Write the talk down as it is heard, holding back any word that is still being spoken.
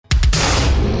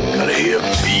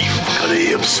beef. Gotta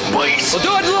have spice. We'll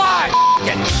do it live.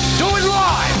 Do it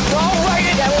live. We'll write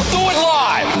it and we'll do it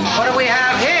live. What do we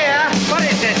have here? What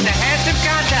is this? The handsome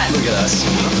contest. Look at us.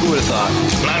 Who would have thought?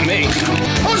 Not me.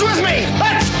 Who's with me?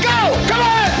 Let's go! Come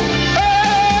on!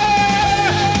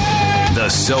 The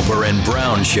Soper and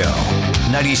Brown Show.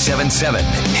 97.7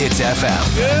 Hits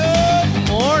FM. Good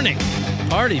morning,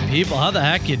 party people. How the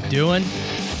heck you doing?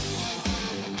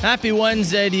 Happy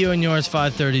Wednesday to you and yours,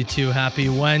 532. Happy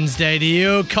Wednesday to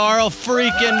you, Carl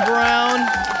freaking Brown.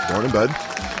 Morning, bud.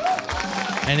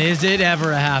 And is it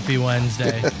ever a happy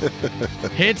Wednesday?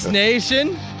 Hits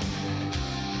Nation.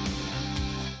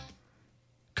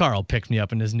 Carl picked me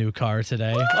up in his new car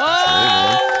today. What?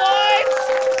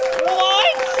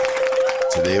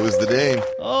 Today was the day.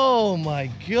 Oh,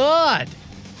 my God.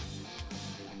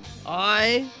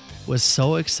 I was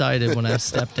so excited when I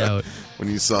stepped out.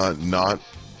 When you saw not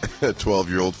a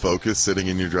 12-year-old Focus sitting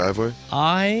in your driveway?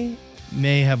 I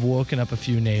may have woken up a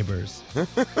few neighbors.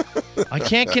 I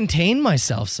can't contain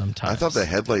myself sometimes. I thought the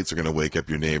headlights are going to wake up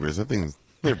your neighbors. That thing,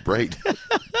 they're bright.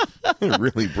 They're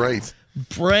really bright.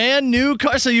 Brand new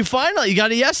car. So you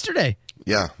got it yesterday?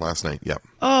 Yeah, last night. Yep.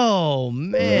 Oh,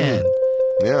 man.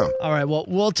 Yeah. All right. Well,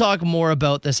 we'll talk more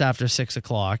about this after 6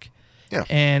 o'clock. Yeah.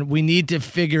 And we need to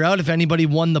figure out if anybody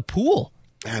won the pool.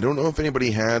 I don't know if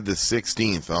anybody had the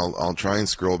 16th. I'll try and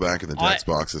scroll back in the text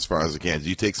box as far as I can. Did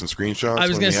you take some screenshots? I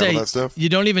was going to say, that stuff? you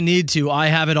don't even need to. I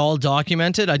have it all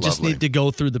documented. I just Lovely. need to go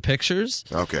through the pictures.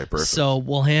 Okay, perfect. So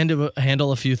we'll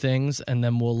handle a few things, and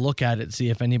then we'll look at it and see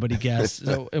if anybody guessed.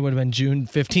 So it would have been June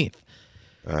 15th.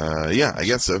 Yeah, I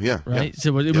guess so, yeah. Right? Yeah.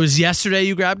 So it was yesterday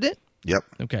you grabbed it? Yep.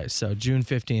 Okay, so June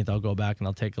 15th, I'll go back and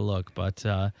I'll take a look. But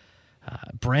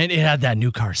Brand, it had that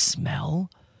new car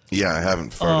smell. Yeah, I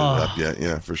haven't farted it up yet.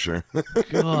 Yeah, for sure.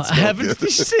 God, did you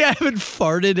say I haven't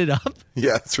farted it up?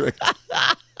 Yeah, that's right.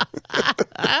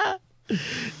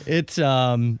 It's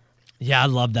yeah, I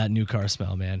love that new car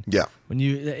smell, man. Yeah.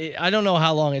 I don't know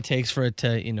how long it takes for it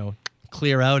to,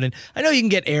 clear out, and I know you can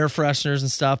get air fresheners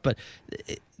and stuff, but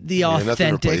the authentic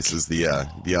nothing replaces the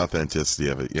authenticity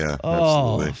of it. Yeah, oh,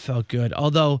 absolutely. it felt good.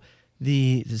 Although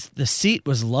the seat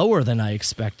was lower than I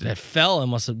expected. It fell and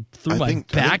must have threw my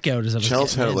back out as I was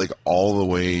Chelsea getting had it in. like all the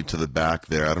way to the back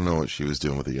there. I don't know what she was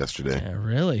doing with it yesterday. Yeah,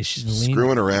 really? She's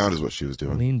Screwing around is what she was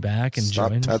doing. Lean back and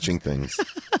Stop touching things.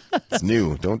 It's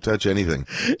new. Don't touch anything.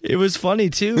 It was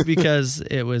funny too because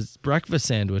it was breakfast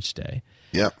sandwich day.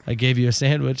 Yeah. I gave you a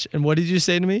sandwich, and what did you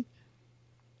say to me?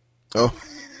 Oh,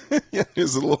 yeah.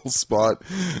 There's a little spot.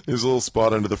 There's a little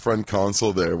spot under the front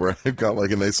console there where I've got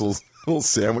like a nice little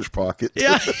sandwich pocket.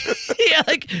 Yeah, yeah.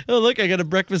 Like, oh look, I got a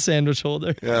breakfast sandwich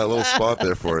holder. Yeah, a little spot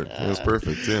there for it. It was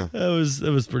perfect. Yeah. It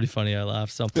was pretty funny. I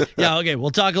laughed. So yeah, okay. We'll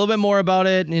talk a little bit more about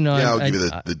it. Yeah, I'll give you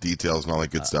the details and all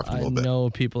that good stuff in a little bit. I know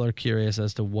people are curious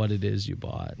as to what it is you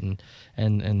bought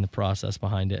and the process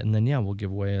behind it, and then we'll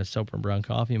give away a Soper and Brown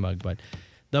coffee mug. But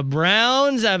the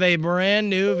Browns have a brand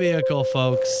new vehicle,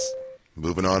 folks.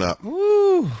 Moving on up.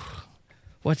 Woo!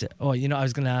 What's it? Oh, I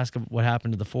was going to ask what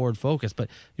happened to the Ford Focus, but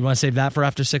you want to save that for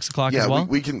after 6 o'clock as well?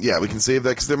 We can save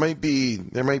that because there might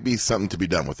be something to be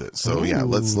done with it. So yeah,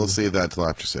 let's save that till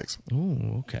after 6.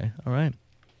 Ooh, okay, all right.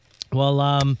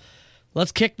 Well,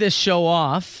 let's kick this show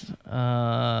off. We've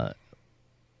got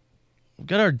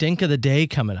our Dink of the Day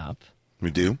coming up.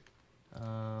 We do.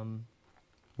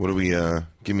 What do we?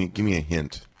 Give me a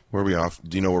hint. Where are we off?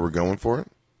 Do you know where we're going for it?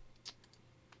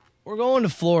 We're going to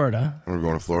Florida. We're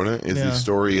going to Florida. Is the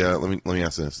story? Let me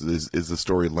ask this: is the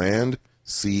story land,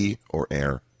 sea, or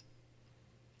air?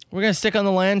 We're gonna stick on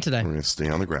the land today. We're gonna stay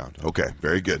on the ground. Okay,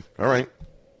 very good. All right.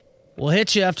 We'll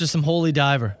hit you after some Holy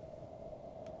Diver.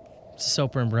 It's a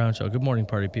Soper and Brown Show. Good morning,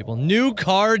 party people. New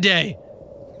car day.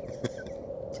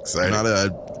 It's exciting. Not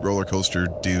a roller coaster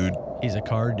dude. He's a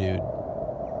car dude.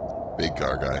 Big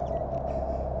car guy.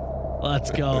 Let's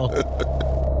go.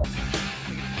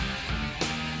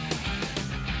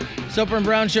 Soper and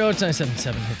Brown Show. It's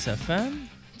 97.7 Hits FM.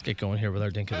 Let's get going here with our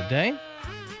Dink of the Day.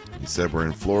 He said we're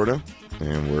in Florida,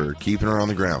 and we're keeping her on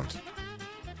the ground.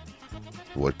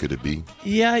 What could it be?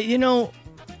 Yeah,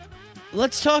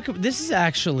 let's talk. This is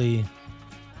actually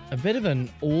a bit of an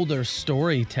older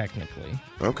story, technically.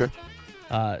 Okay.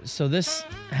 So this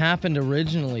happened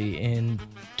originally in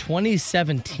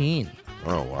 2017.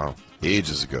 Oh, wow.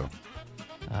 Ages ago.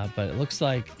 But it looks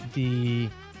like the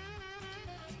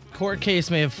court case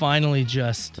may have finally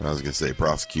just... I was going to say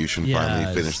prosecution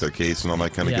finally finished their case and all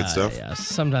that kind of good stuff. Yeah,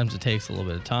 sometimes it takes a little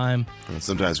bit of time. And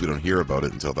sometimes we don't hear about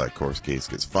it until that court case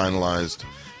gets finalized,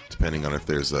 depending on if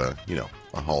there's a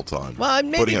halt on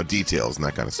putting out details and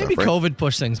that kind of stuff, Maybe right? COVID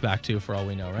pushed things back too, for all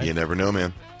we know, right? You never know,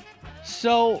 man.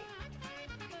 So,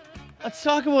 Let's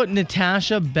talk about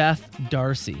Natasha Beth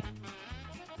Darcy.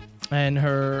 And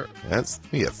her...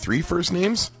 You have 3 first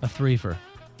names? A threefer.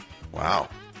 Wow.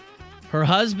 Her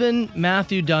husband,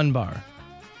 Matthew Dunbar,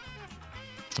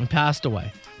 passed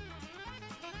away.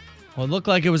 Well, it looked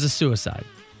like it was a suicide.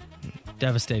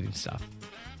 Devastating stuff.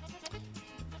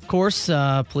 Of course,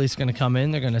 police are going to come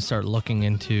in. They're going to start looking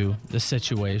into the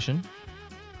situation.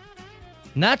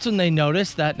 And that's when they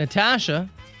noticed that Natasha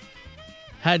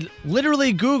had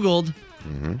literally Googled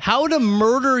how to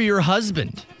murder your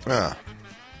husband. It's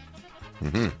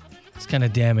kind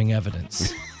of damning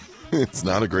evidence. It's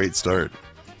not a great start.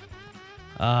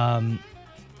 There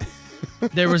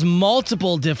was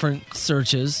multiple different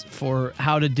searches for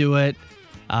how to do it.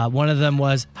 One of them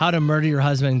was how to murder your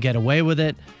husband and get away with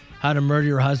it. How to murder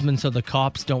your husband so the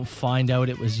cops don't find out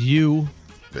it was you.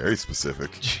 Very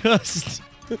specific. Just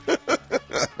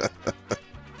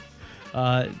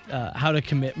how to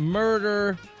commit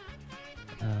murder.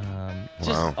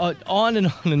 Just on and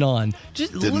on and on.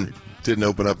 Just Didn't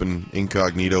open up an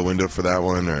incognito window for that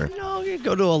one, or no, you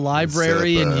go to a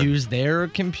library and use their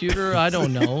computer. I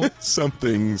don't know.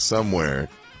 something somewhere,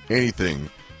 anything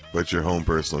but your home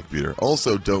personal computer.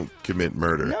 Also, don't commit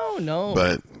murder. No.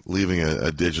 But leaving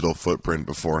a digital footprint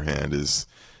beforehand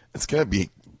I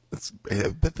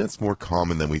bet that's more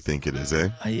common than we think it is, eh?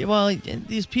 Well,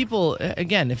 these people,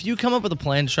 again, if you come up with a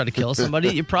plan to try to kill somebody,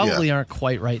 you probably aren't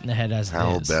quite right in the head as it is.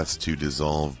 How best to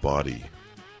dissolve body.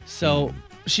 So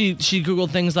she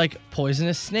Googled things like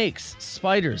poisonous snakes,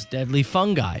 spiders, deadly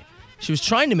fungi. She was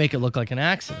trying to make it look like an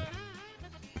accident.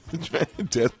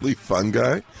 Deadly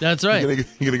fungi? That's right.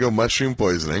 You're gonna go mushroom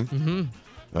poisoning? Mm-hmm.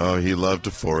 Oh, he loved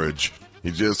to forage.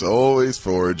 He just always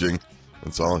foraging.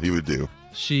 That's all he would do.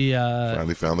 She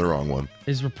finally found the wrong one.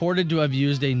 Is reported to have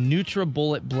used a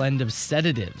NutriBullet blend of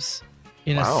sedatives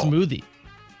in a smoothie.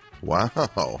 Wow.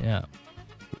 Yeah.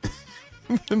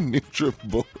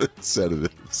 NutriBullet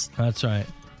sedatives. That's right.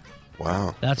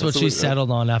 Wow. That's what she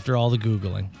settled on after all the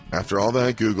Googling. After all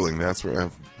that Googling, that's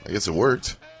where I guess it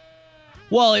worked.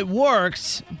 Well, it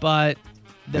worked, but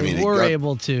they were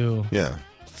able to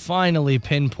finally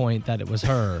pinpoint that it was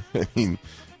her. I mean,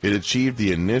 it achieved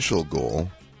the initial goal,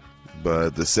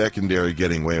 but the secondary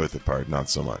getting away with it part, not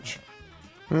so much.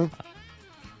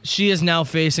 She is now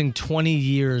facing 20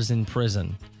 years in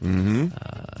prison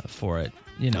for it.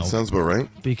 That sounds about right.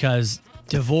 Because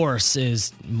divorce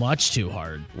is much too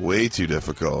hard. Way too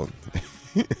difficult.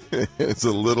 It's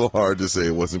a little hard to say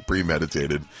it wasn't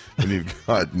premeditated when you've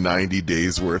got 90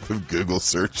 days worth of Google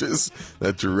searches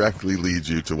that directly lead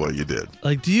you to what you did.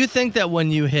 Like, do you think that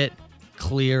when you hit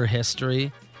clear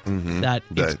history, that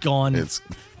it's gone? It's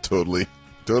totally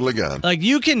gone. Like,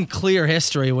 you can clear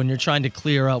history when you're trying to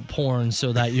clear out porn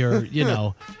so that your,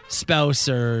 spouse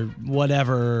or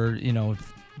whatever,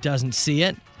 doesn't see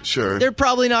it. Sure. They're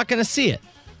probably not going to see it.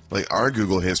 Like, our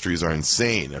Google histories are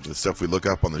insane after the stuff we look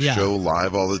up on the show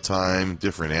live all the time,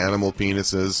 different animal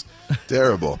penises.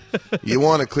 Terrible. You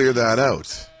want to clear that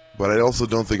out. But I also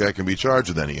don't think I can be charged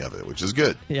with any of it, which is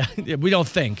good. Yeah, we don't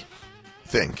think.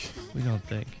 We don't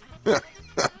think.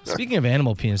 Speaking of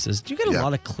animal penises, do you get a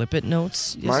lot of Clip-It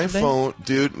notes yesterday?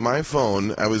 My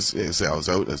phone, I was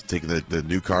taking the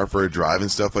new car for a drive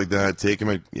and stuff like that,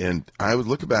 and I would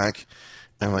look back,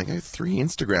 and I'm like, I have 3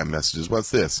 Instagram messages.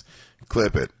 What's this?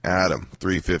 Clip It, Adam,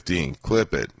 315.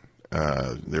 Clip It.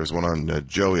 There's one on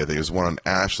Joey. I think there's one on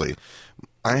Ashley.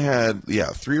 I had,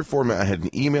 3 or 4. I had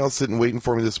an email sitting waiting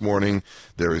for me this morning.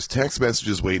 There was text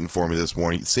messages waiting for me this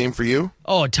morning. Same for you?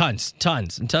 Oh, tons on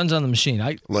the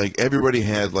machine. Like, everybody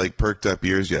had, perked up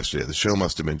ears yesterday. The show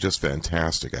must have been just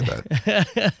fantastic, I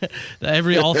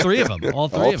bet. All 3 of them. All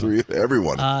three.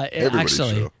 Everyone.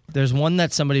 Actually, there's one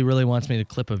that somebody really wants me to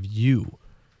clip of you.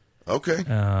 Okay.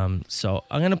 So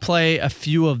I'm going to play a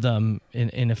few of them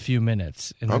in a few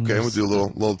minutes. Okay, we'll do a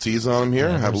little tease on them here.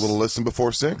 Have a little listen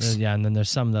before 6. Yeah, and then there's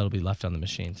some that'll be left on the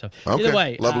machine. So either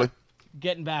way, lovely.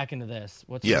 Getting back into this.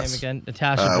 What's her name again?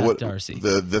 Natasha Beth Darcy.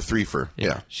 The threefer.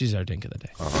 Yeah. She's our dink of the day.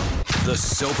 The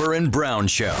Soper and Brown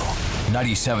Show.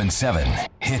 97.7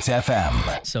 Hits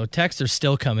FM. So texts are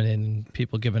still coming in.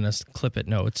 People giving us Clip-It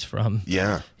notes from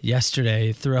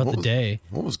yesterday throughout the day.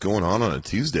 What was going on a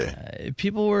Tuesday?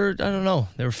 People were, I don't know,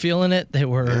 they were feeling it. They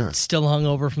were still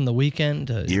hungover from the weekend.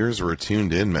 Ears were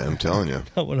tuned in, man, I'm telling you.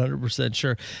 Not 100%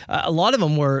 sure. A lot of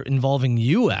them were involving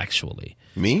you, actually.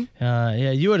 Me?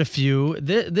 Yeah, you had a few.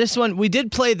 This one, we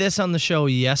did play this on the show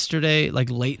yesterday, like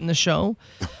late in the show,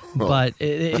 but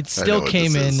it still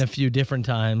came in a few different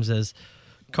times as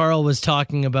Carl was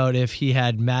talking about if he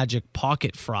had magic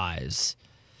pocket fries.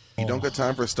 You don't got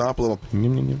time for a stop, a little.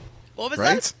 What was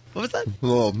that? What was that? A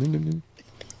little.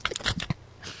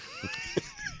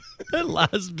 That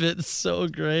last bit's so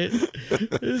great.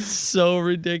 It's so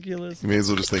ridiculous. You may as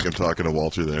well just think I'm talking to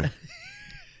Walter there.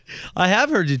 I have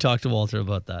heard you talk to Walter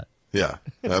about that. Yeah,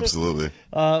 absolutely.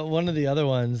 One of the other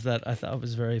ones that I thought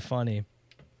was very funny,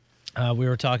 we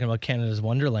were talking about Canada's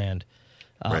Wonderland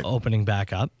Right. opening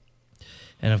back up.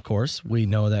 And, of course, we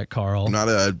know that Carl, I'm not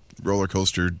a roller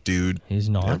coaster dude. he's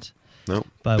not. Nope,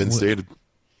 But been stated.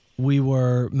 We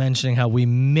were mentioning how we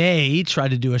may try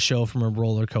to do a show from a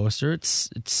roller coaster at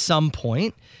some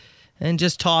point, and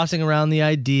just tossing around the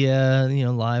idea,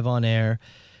 live on air.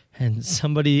 And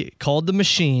somebody called the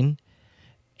machine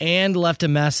and left a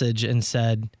message and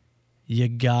said, "You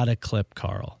gotta clip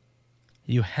Carl.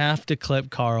 You have to clip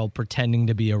Carl pretending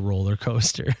to be a roller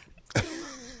coaster."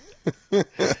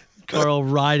 Carl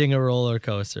riding a roller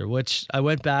coaster, which I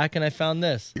went back and I found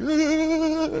this.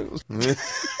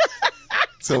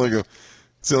 Sound like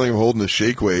I'm holding a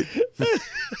shake weight. You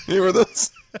hear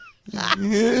those?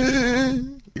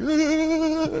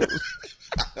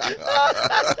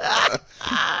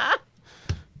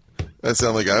 That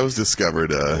sounded like I was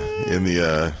discovered in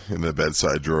the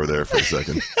bedside drawer there for a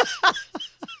second.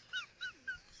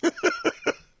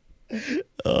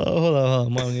 Hold on.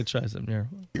 I'm going to try something here.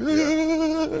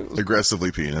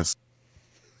 Aggressively penis.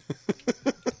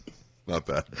 Not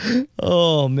bad.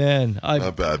 Oh, man.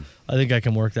 Not bad. I think I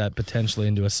can work that potentially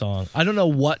into a song. I don't know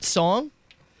what song,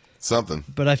 Something.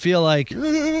 but I feel like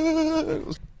you're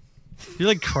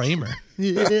like Kramer.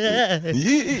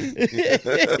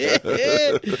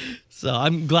 So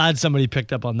I'm glad somebody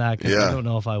picked up on that because I Yeah. don't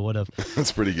know if I would have.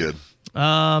 That's pretty good.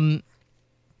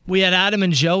 We had Adam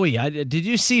and Joey. Did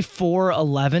you see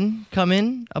 411 come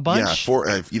in a bunch?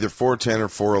 Yeah, either 410 or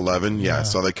 411. Yeah, I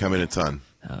saw that come in a ton.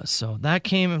 So that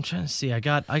came. I'm trying to see. I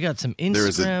got some Instagram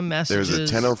There's messages. a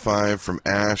 1005 from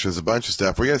Ash. There's a bunch of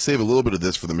stuff. We got to save a little bit of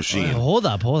this for the machine. Hold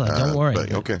up. Don't worry.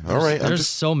 but, okay, all right. There's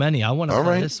so many. I want to All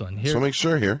find right. this one. So Here. make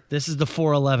sure here. This is the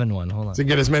 411 one. Hold on. To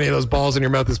get as many of those balls in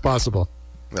your mouth as possible.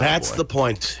 Oh, That's boy. the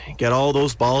point. Get all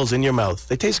those balls in your mouth.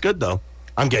 They taste good, though.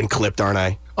 I'm getting clipped, aren't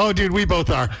I? Oh, dude, we both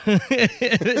are.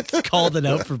 It's called it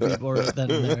out for people right then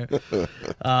and there.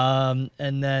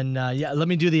 And then, let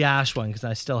me do the Ash one because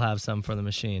I still have some for the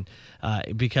machine.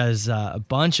 Because a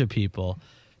bunch of people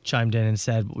chimed in and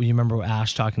said, well, you remember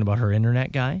Ash talking about her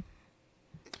internet guy?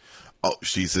 Oh,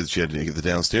 she said she had to get the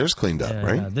downstairs cleaned up,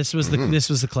 right? This was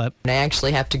the clip. I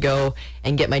actually have to go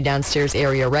and get my downstairs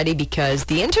area ready because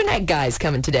the internet guy's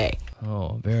coming today.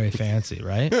 Oh, very fancy,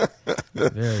 right?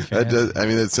 Very fancy. That does, I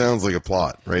mean, that sounds like a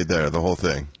plot right there, the whole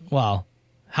thing. Well,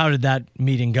 how did that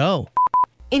meeting go?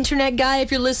 Internet guy, if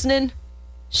you're listening,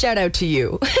 shout out to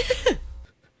you.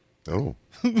 Oh.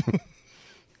 A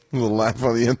little laugh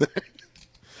on the end there.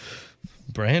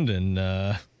 Brandon,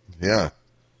 Yeah.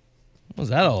 what was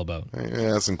that all about? I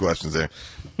asked some questions there.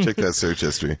 Check that search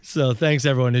history. So thanks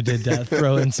everyone who did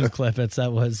throw in some clippets.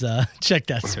 That was check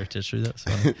that search history. That was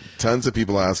funny. Tons of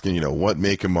people asking, what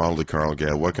make and model did Carl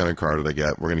get? What kind of car did I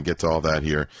get? We're going to get to all that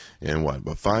here in about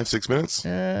 5-6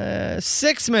 minutes?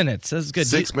 6 minutes. That's good.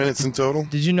 6 minutes in total?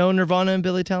 Did you know Nirvana and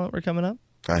Billy Talent were coming up?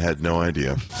 I had no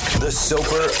idea. The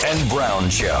Soper and Brown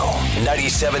Show.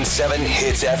 97.7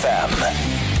 Hits FM.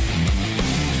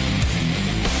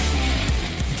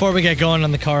 Before we get going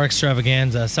on the car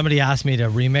extravaganza, somebody asked me to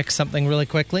remix something really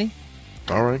quickly.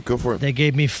 All right, go for it. They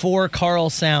gave me 4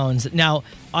 Carl sounds. Now,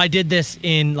 I did this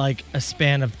in like a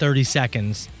span of 30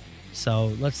 seconds. So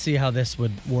let's see how this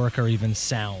would work or even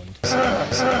sound.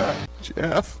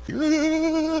 Jeff.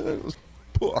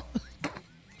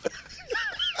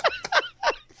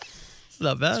 It's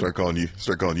not bad. Start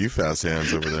calling you fast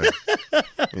hands over there.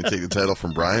 You take the title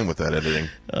from Brian with that editing.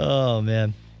 Oh,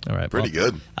 man. All right. Pretty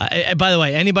good. By the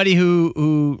way, anybody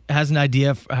who has an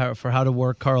idea for how to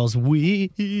work Carl's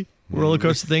Wii roller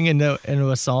coaster thing into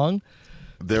a song,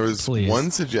 There was please. one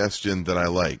suggestion that I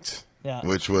liked,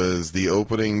 which was the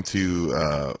opening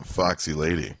to Foxy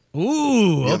Lady.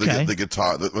 Ooh, okay. The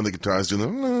guitar, when the guitar's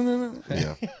doing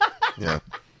the... Yeah.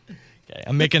 Okay,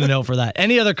 I'm making a note for that.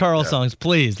 Any other Carl songs,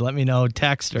 please let me know.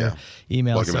 Text or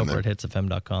email Plug 'em in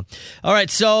soper@hitsfm.com. All right,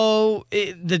 so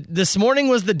this morning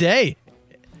was the day.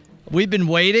 We've been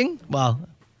waiting. Well,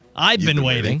 I've been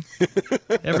waiting.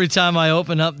 Every time I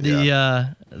open up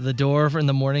the door in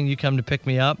the morning, you come to pick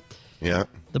me up. Yeah.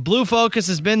 The Blue Focus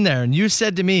has been there, and you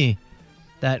said to me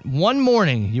that one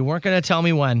morning, you weren't going to tell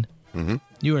me when,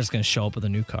 you were just going to show up with a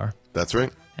new car. That's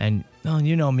right. And,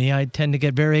 you know me, I tend to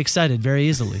get very excited very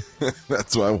easily.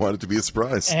 That's why I wanted it to be a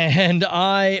surprise. And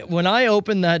when I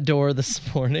opened that door this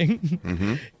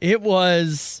morning, it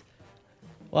was,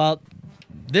 well,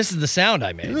 This is the sound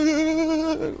I made.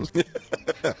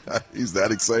 He's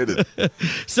that excited.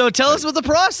 So tell us about the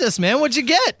process, man. What'd you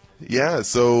get? Yeah,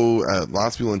 so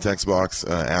lots of people in text box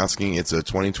asking. It's a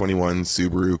 2021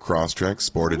 Subaru Crosstrek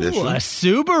Sport Edition. Ooh, a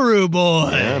Subaru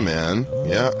boy. Yeah, man.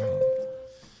 Yeah.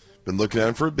 Been looking at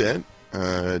it for a bit.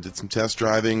 Did some test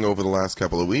driving over the last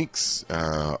couple of weeks.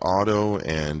 Otto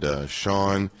and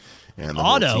Sean and the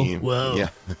Otto? whole team. Whoa. Yeah.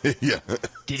 Yeah.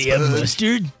 Did he have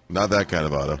mustard? Not that kind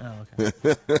of Otto. Oh, okay.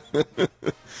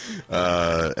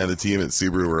 And the team at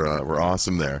Subaru were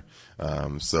awesome there.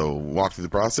 So walked through the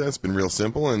process, been real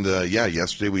simple, and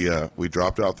yesterday we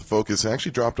dropped off the Focus.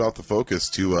 Actually, dropped off the Focus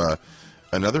to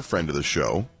another friend of the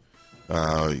show.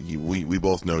 We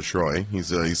both know Troy. He's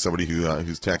somebody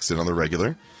who's texted on the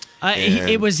regular.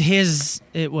 It was his.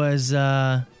 It was.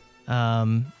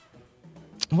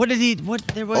 What did he? What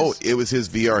there was? Oh, it was his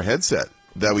VR headset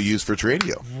that we used for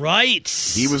Tradio. Right.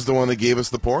 He was the one that gave us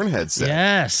the porn headset.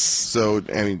 Yes. So,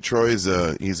 I mean, Troy's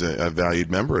he's a valued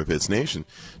member of Hits Nation.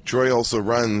 Troy also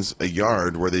runs a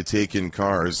yard where they take in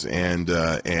cars and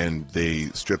they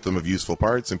strip them of useful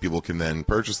parts, and people can then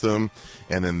purchase them,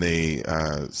 and then they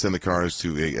send the cars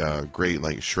to a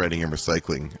great shredding and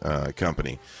recycling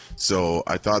company. So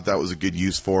I thought that was a good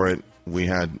use for it. We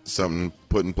had something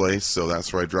put in place, so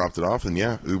that's where I dropped it off, and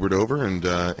Ubered over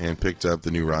and picked up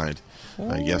the new ride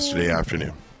yesterday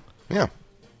afternoon. Yeah.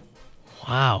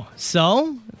 Wow.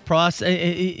 So,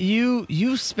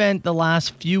 you spent the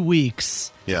last few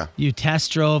weeks. Yeah. You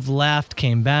test drove, left,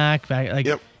 came back.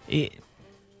 Yep.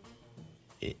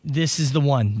 This is the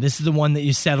one. This is the one that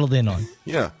you settled in on.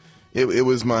 Yeah. It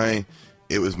was my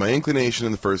inclination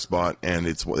in the first spot, and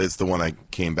it's the one I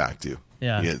came back to.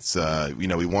 Yeah. It's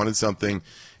we wanted something,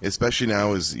 especially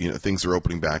now as things are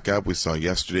opening back up. We saw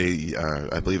yesterday,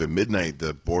 I believe at midnight,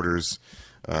 the borders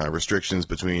restrictions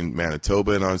between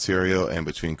Manitoba and Ontario and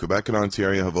between Quebec and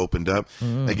Ontario have opened up.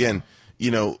 Again,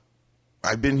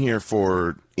 I've been here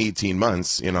for 18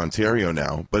 months in Ontario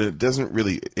now, but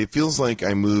it feels like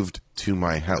I moved to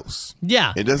my house.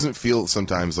 Yeah. It doesn't feel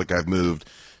sometimes like I've moved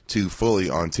to fully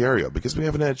Ontario because we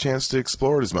haven't had a chance to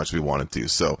explore it as much as we wanted to.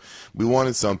 So we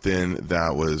wanted something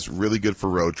that was really good for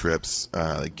road trips,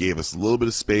 that gave us a little bit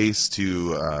of space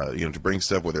to to bring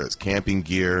stuff, whether it's camping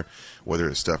gear, whether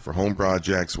it's stuff for home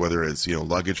projects, whether it's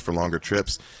luggage for longer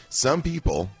trips. Some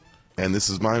people, and this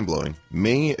is mind-blowing,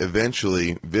 may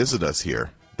eventually visit us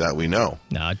here that we know.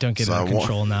 No, don't get out of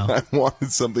control now. I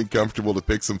wanted something comfortable to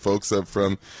pick some folks up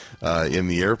from in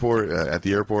the airport, at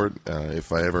the airport,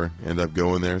 if I ever end up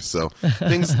going there. So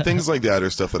things like that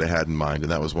are stuff that I had in mind,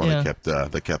 and that was one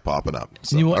that kept popping up.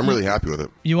 So I'm really happy with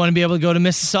it. You want to be able to go to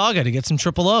Mississauga to get some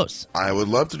triple O's. I would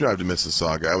love to drive to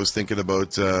Mississauga. I was thinking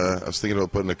about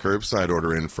putting a curbside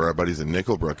order in for our buddies in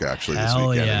Nickelbrook actually this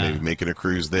weekend, and maybe making a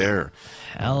cruise there.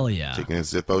 Hell yeah! Taking a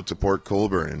zip out to Port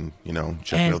Colborne and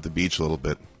checking out the beach a little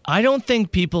bit. I don't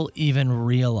think people even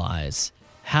realize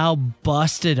how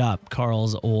busted up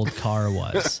Carl's old car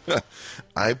was.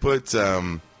 I put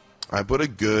a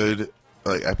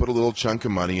little chunk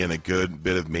of money and a good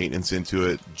bit of maintenance into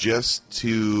it just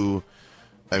to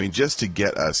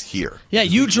get us here. Yeah,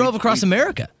 you drove across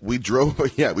America. We drove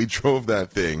that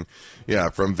thing,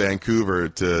 from Vancouver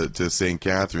to St.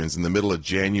 Catharines in the middle of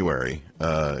January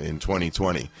in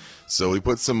 2020. So we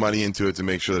put some money into it to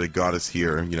make sure that it got us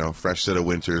here, fresh set of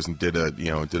winters, and did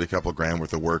a couple grand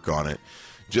worth of work on it,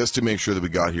 just to make sure that we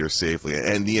got here safely.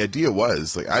 And the idea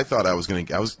was, I thought I was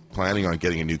planning on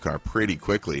getting a new car pretty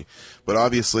quickly, but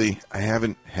obviously I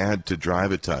haven't had to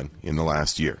drive a ton in the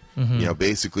last year. Mm-hmm.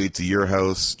 Basically to your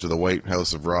house, to the White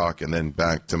House of Rock, and then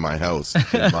back to my house,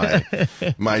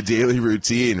 my daily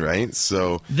routine, right?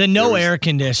 So air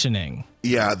conditioning.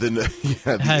 Yeah, the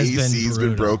AC's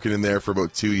been broken in there for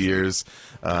about 2 years.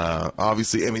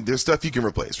 Obviously, there's stuff you can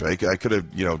replace, right? I could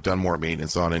have, done more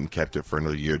maintenance on it and kept it for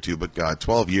another year or two, but God,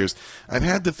 12 years. I've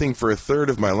had the thing for a third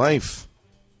of my life,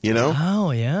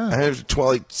 Oh, yeah. I have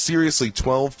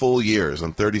 12 full years.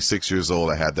 I'm 36 years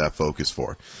old. I had that Focus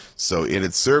for. So it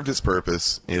had served its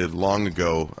purpose. It had long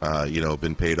ago,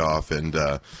 been paid off and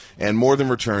more than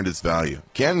returned its value.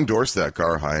 Can't endorse that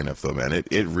car high enough, though, man.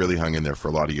 It really hung in there for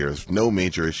a lot of years. No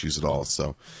major issues at all.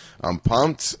 So I'm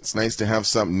pumped. It's nice to have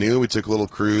something new. We took a little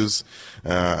cruise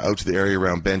out to the area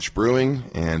around Bench Brewing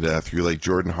and through Lake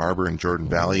Jordan Harbor and Jordan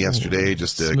Valley yesterday,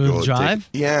 just to smooth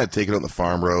drive. Take it on the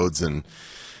farm roads and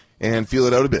feel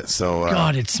it out a bit. So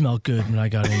God, it smelled good when I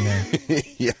got in there.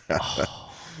 Yeah. Oh.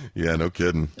 Yeah, no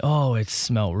kidding. Oh, it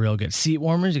smelled real good. Seat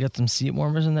warmers? You got some seat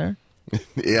warmers in there?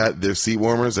 Yeah, there's seat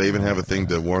warmers. I even have a thing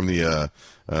to warm the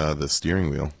steering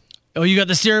wheel. Oh, you got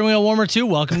the steering wheel warmer too?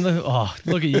 Welcome to oh,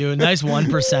 look at you. Nice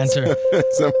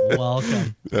 1%er.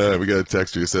 Welcome. We got a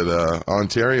text who said,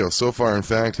 Ontario so far, in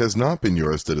fact, has not been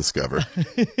yours to discover.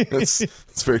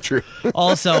 That's very true.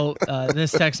 Also,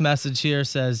 this text message here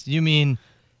says, you mean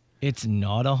it's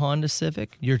not a Honda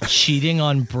Civic? You're cheating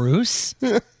on Bruce?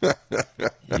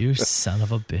 You son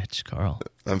of a bitch, Carl.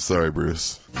 I'm sorry,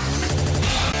 Bruce.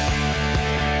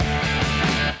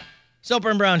 Soper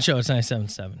and Brown Show. It's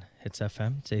 97.7. Hits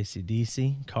FM. It's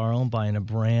AC/DC. Carl buying a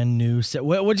brand new set.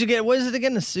 What'd you get? What is it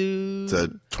again? It's a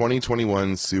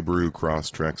 2021 Subaru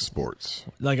Crosstrek Sports.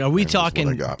 Like, are we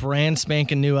talking brand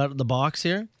spanking new out of the box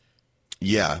here?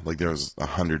 Yeah, like there was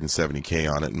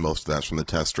 170K on it, and most of that's from the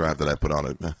test drive that I put on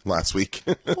it last week.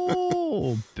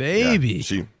 Oh, baby.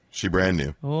 Yeah, she brand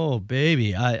new. Oh,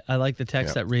 baby. I like the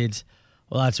text that reads,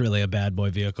 well, that's really a bad boy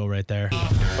vehicle right there.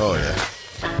 Oh, yeah.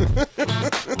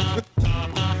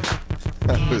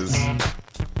 That was...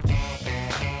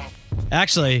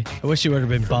 Actually, I wish you would have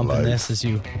been bumping this as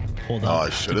you pulled up. Oh, I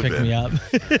should have pick been. Me up.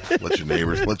 Let your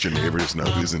neighbors know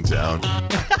who's in town.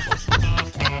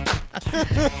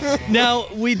 Now,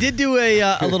 we did do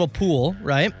a little pool,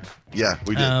 right? Yeah,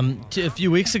 we did. A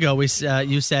few weeks ago, you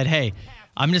said, hey,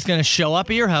 I'm just going to show up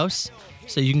at your house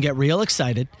so you can get real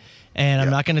excited, and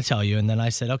I'm not going to tell you. And then I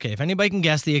said, okay, if anybody can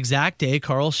guess the exact day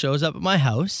Carl shows up at my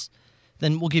house,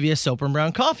 then we'll give you a Soper and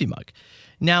Brown coffee mug.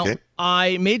 Now,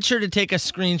 I made sure to take a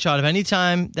screenshot of any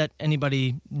time that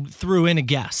anybody threw in a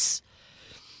guess.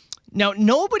 Now,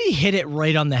 nobody hit it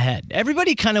right on the head.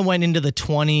 Everybody kind of went into the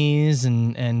 20s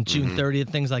and June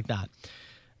 30th, things like that.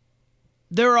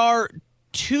 There are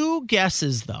two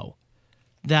guesses, though,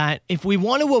 that if we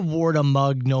want to award a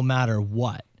mug no matter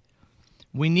what,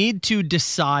 we need to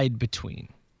decide between.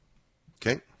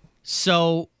 Okay.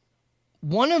 So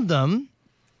one of them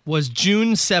was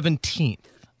June 17th.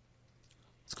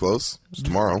 It's close. It's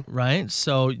tomorrow. Right?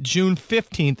 So June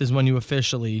 15th is when you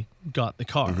officially got the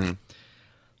car. Mm-hmm.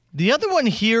 The other one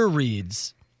here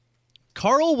reads,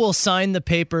 Carl will sign the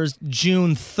papers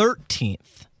June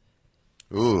 13th.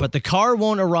 Ooh. But the car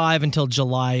won't arrive until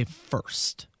July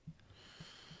 1st.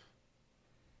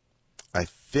 I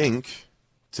think,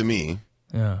 to me...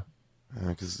 Yeah.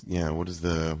 Because, when was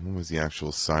the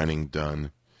actual signing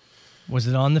done? Was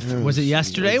it on the? Was it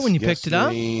yesterday when you picked it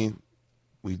up?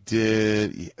 We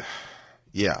did.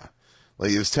 Yeah,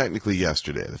 like it was technically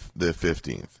yesterday, the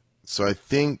 15th. So I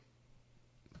think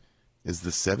is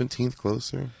the 17th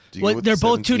closer? Well, they're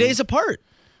both 2 days apart.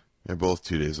 They're both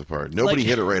 2 days apart. Nobody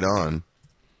hit it right on.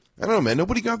 I don't know, man.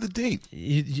 Nobody got the date.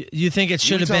 You think it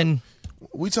should have been?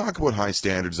 We talk about high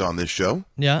standards on this show.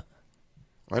 Yeah.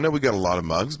 I know we got a lot of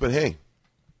mugs, but hey,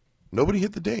 nobody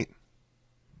hit the date.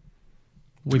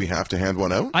 Do we have to hand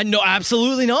one out? I know,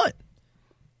 absolutely not.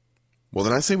 Well,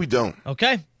 then I say we don't.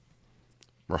 Okay.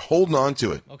 We're holding on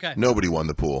to it. Okay. Nobody won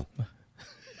the pool.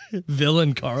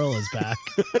 Villain Carl is back.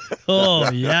 Oh,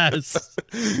 yes.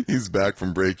 He's back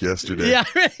from break yesterday. Yeah.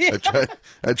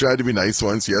 I tried to be nice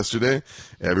once yesterday.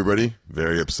 Everybody,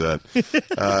 very upset.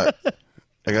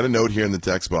 I got a note here in the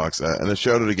text box, and a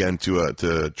shout out again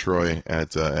to Troy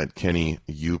at Kenny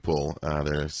Upel,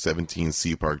 their 17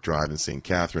 Sea Park Drive in St.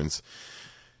 Catharines.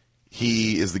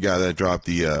 He is the guy that I dropped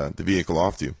the vehicle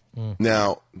off to.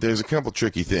 Now, there's a couple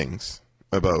tricky things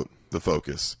about the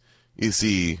Focus. You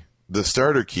see, the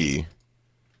starter key,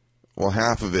 well,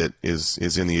 half of it is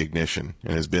in the ignition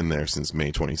and has been there since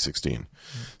May 2016.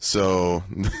 So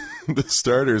the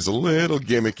starter is a little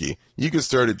gimmicky. You can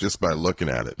start it just by looking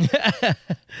at it.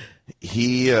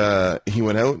 He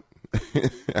went out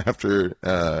after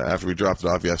we dropped it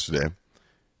off yesterday,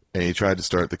 and he tried to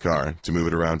start the car to move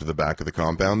it around to the back of the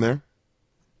compound there.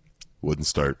 Wouldn't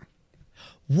start.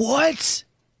 What?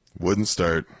 Wouldn't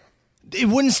start. It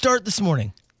wouldn't start this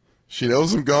morning. She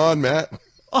knows I'm gone, Matt.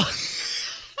 Oh.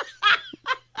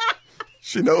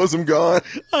 She knows I'm gone.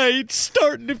 I ain't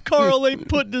starting if Carl ain't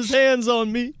putting his hands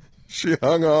on me. She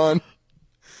hung on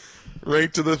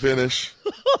right to the finish.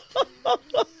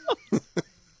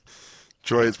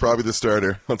 Troy, it's probably the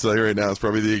starter. I'll tell you right now, it's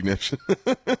probably the ignition.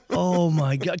 Oh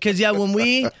my God! Because when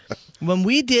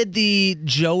we did the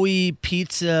Joey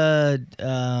Pizza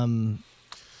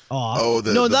off. Oh,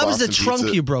 that was the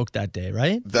trunk you broke that day,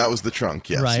 right? That was the trunk,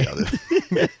 yes. Right.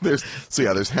 Yeah,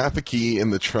 there's half a key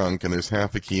in the trunk and there's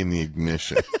half a key in the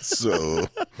ignition. So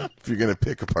if you're gonna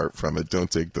pick apart from it,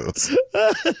 don't take those.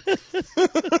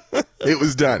 It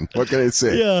was done. What can I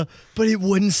say? Yeah, but it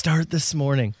wouldn't start this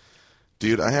morning.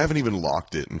 Dude, I haven't even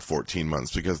locked it in 14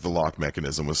 months because the lock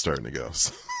mechanism was starting to go.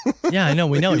 So. Yeah, I know.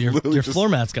 We know. Your floor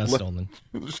mats got stolen.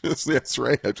 That's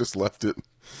right. I just left it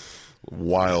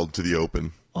wild to the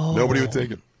open. Nobody would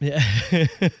take it. Yeah.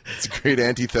 It's a great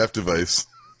anti-theft device.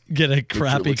 Get a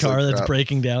crappy car that's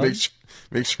breaking down.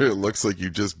 Make sure it looks like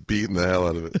you've just beaten the hell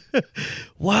out of it.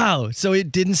 Wow. So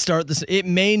it didn't start this. It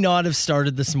may not have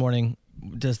started this morning.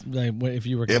 Just like if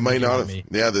you were. It might not have. Me.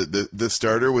 Yeah, the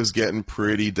starter was getting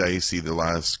pretty dicey the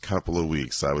last couple of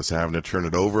weeks. I was having to turn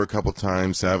it over a couple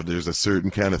times. There's a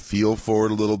certain kind of feel for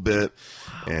it a little bit,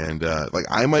 and like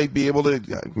I might be able to,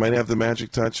 might have the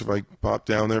magic touch if I pop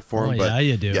down there for him. Oh, but yeah,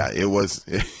 you do. Yeah, it was.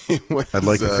 I'd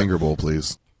like a finger bowl,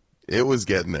 please. It was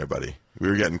getting there, buddy. We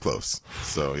were getting close.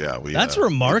 So yeah, That's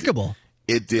remarkable.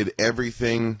 It did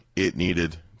everything it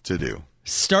needed to do.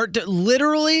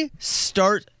 Literally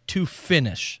start to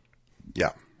finish.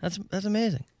 Yeah. That's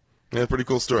amazing. Yeah, pretty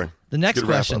cool story. The next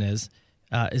question is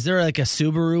there like a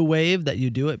Subaru wave that you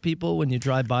do at people when you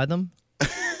drive by them?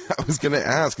 I was going to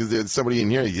ask, because there's somebody in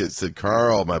here, he said,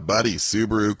 Carl, my buddy,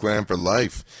 Subaru clan for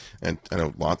life. And I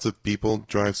know lots of people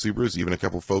drive Subarus, even a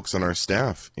couple folks on our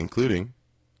staff, including,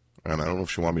 and I don't know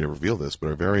if she wanted me to reveal this, but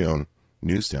our very own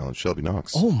news talent, Shelby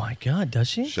Knox. Oh my God, does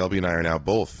she? Shelby and I are now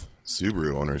both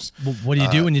Subaru owners. Well, what do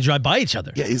you do when you drive by each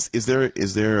other? Yeah, is there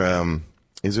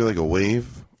like a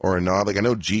wave or a nod? Like, I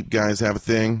know Jeep guys have a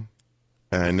thing,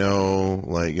 and I know,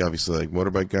 like, obviously, like,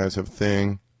 motorbike guys have a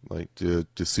thing. Like, do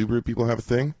Subaru people have a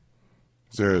thing?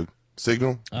 Is there a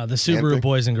signal? The Subaru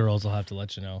boys and girls will have to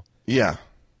let you know. Yeah.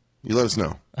 You let us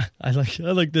know. I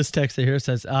like this text here. It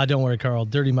says, don't worry, Carl.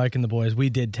 Dirty Mike and the boys, we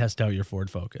did test out your Ford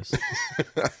Focus.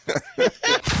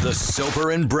 The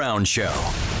Soper and Brown Show.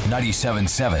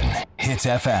 97.7 Hits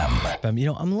FM. You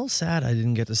know, I'm a little sad I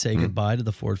didn't get to say goodbye to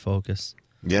the Ford Focus.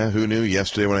 Yeah, who knew?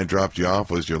 Yesterday when I dropped you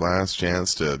off was your last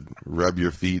chance to rub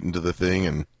your feet into the thing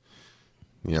and,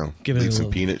 you know, leave some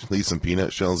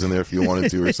peanut shells in there if you wanted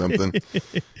to or something.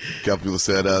 A couple people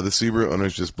said the Subaru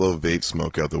owners just blow vape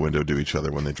smoke out the window to each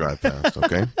other when they drive past.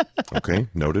 Okay. Okay.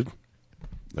 Noted.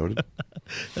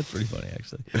 That's pretty funny,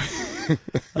 actually.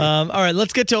 All right,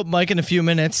 let's get to Mike in a few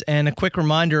minutes. And a quick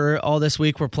reminder, all this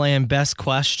week we're playing Best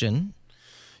Question.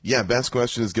 Yeah, Best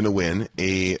Question is going to win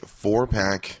a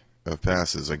 4-pack of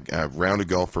passes, a round of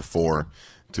golf for 4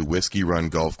 to Whiskey Run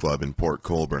Golf Club in Port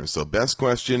Colborne. So Best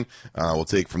Question we'll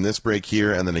take from this break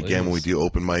here, and then again when we do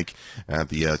open mic at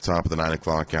the top of the 9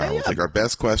 o'clock hour, we'll take our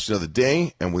best question of the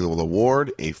day, and we will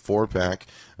award a 4-pack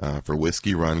for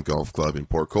Whiskey Run Golf Club in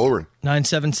Port Colborne.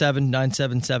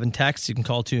 977-977 text. You can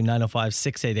call to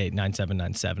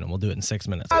 905-688-9797, and we'll do it in 6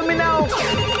 minutes. Let me know.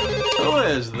 Who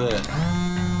is this?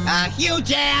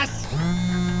 Huge ass.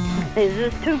 Is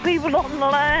this 2 people on the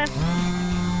line?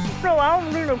 No, I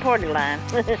don't do no party line.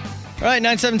 All right,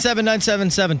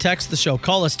 977-977. Text the show.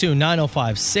 Call us too,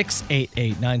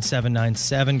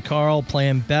 905-688-9797. Carl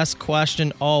playing Best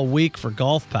Question all week for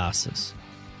golf passes.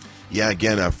 Yeah,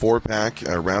 again, a 4-pack,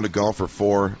 a round of golf for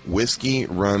 4, Whiskey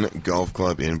Run Golf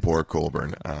Club in Port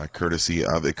Colborne, courtesy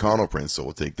of Econoprint. So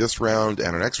we'll take this round and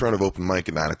our next round of open mic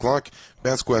at 9 o'clock.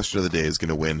 Best question of the day is going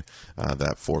to win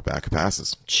that 4-pack of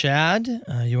passes. Chad,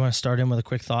 you want to start in with a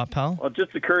quick thought, pal? Well, it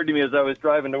just occurred to me as I was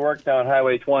driving to work down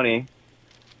Highway 20,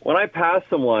 when I pass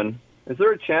someone, is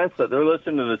there a chance that they're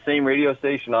listening to the same radio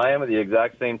station I am at the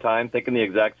exact same time, thinking the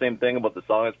exact same thing about the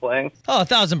song it's playing? Oh,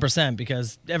 1,000%,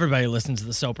 because everybody listens to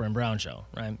the Soper and Brown Show,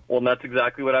 right? Well, that's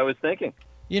exactly what I was thinking.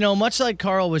 You know, much like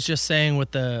Carl was just saying with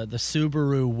the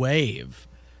Subaru Wave,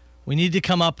 we need to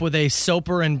come up with a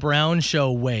Soper and Brown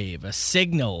Show wave, a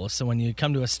signal. So when you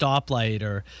come to a stoplight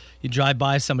or you drive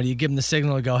by somebody, you give them the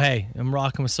signal and go, hey, I'm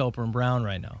rocking with Soper and Brown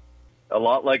right now. A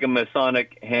lot like a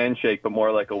Masonic handshake, but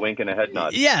more like a wink and a head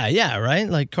nod. Yeah, right?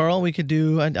 Like, Carl, we could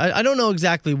do... I don't know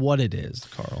exactly what it is,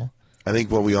 Carl. I think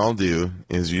what we all do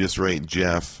is you just write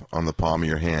Jeff on the palm of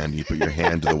your hand. You put your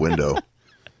hand to the window,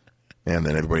 and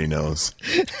then everybody knows.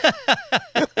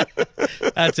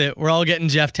 That's it. We're all getting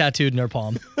Jeff tattooed in our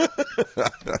palm.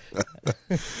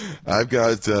 I've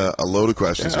got a load of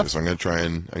questions here, so I'm going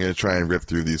to try and rip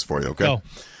through these for you. Okay. Go.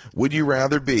 Would you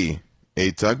rather be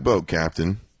a tugboat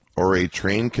captain or a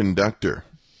train conductor?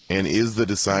 And is the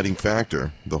deciding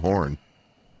factor the horn?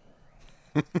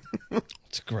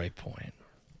 It's a great point.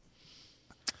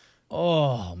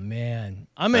 Oh, man.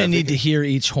 I'm going to need to hear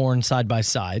each horn side by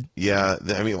side. Yeah.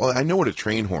 I mean, well, I know what a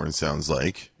train horn sounds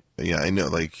like. Yeah, I know,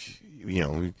 like, you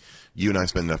know, you and I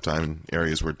spend enough time in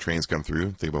areas where trains come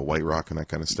through. Think about White Rock and that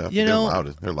kind of stuff. You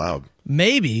know, they're loud.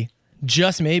 Maybe,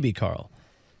 just maybe, Carl,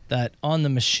 that on the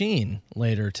machine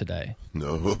later today.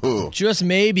 No. Just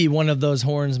maybe one of those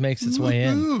horns makes its way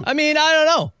in. I mean,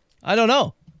 I don't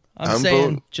know. I'm saying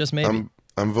voting, just maybe.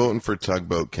 I'm voting for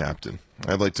tugboat captain.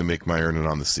 I'd like to make my earning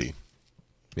on the sea.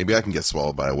 Maybe I can get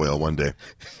swallowed by a whale one day.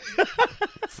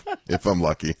 If I'm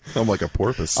lucky. I'm like a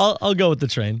porpoise. I'll go with the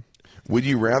train. Would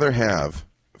you rather have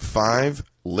 5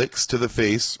 licks to the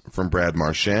face from Brad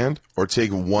Marchand or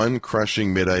take 1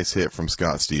 crushing mid-ice hit from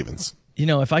Scott Stevens? You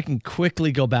know, if I can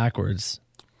quickly go backwards,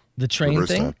 the train Reverse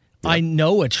thing, time. Yeah. I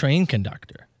know a train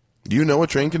conductor. You know a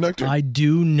train conductor? I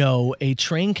do know a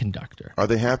train conductor. Are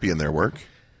they happy in their work?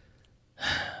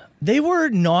 They were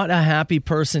not a happy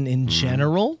person in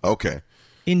general. Okay.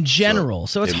 In general.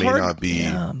 So it's it hard. may not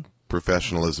be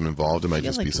professionalism involved. It might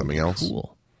just like be something else.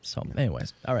 Cool. So,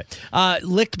 anyways, all right.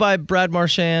 Licked by Brad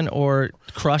Marchand or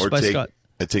crushed by Scott?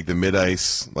 I take the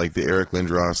mid-ice, like the Eric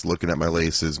Lindros looking at my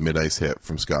laces mid-ice hit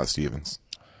from Scott Stevens.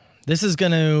 This is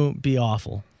going to be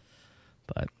awful,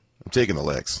 but I'm taking the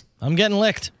licks. I'm getting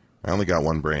licked. I only got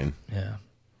one brain. Yeah.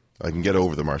 I can get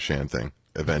over the Marchand thing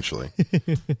eventually.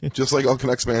 Just like all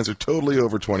Canucks fans are totally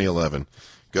over 2011.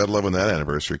 Gotta love when that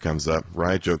anniversary comes up.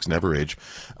 Riot jokes never age.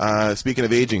 Speaking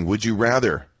of aging, would you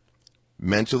rather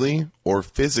mentally or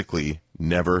physically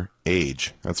never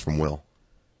age? That's from Will.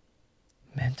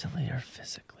 Mentally or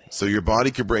physically? So your body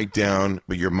could break down,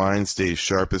 but your mind stays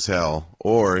sharp as hell,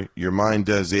 or your mind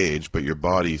does age, but your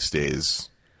body stays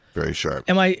very sharp.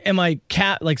 Am I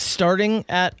starting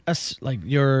at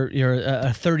you're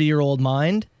a 30-year-old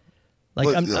mind?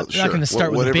 Like I'm not going to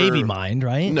start with a baby mind,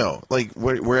 right? No, like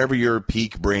wherever your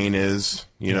peak brain is,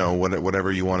 you know, whatever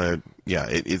you want to. Yeah,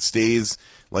 it stays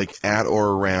like at or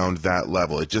around that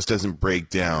level. It just doesn't break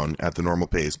down at the normal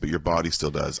pace, but your body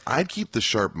still does. I'd keep the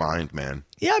sharp mind, man.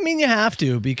 Yeah, I mean you have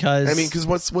to because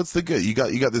what's the good? You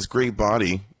got this great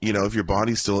body. You know, if your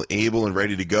body's still able and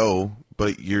ready to go,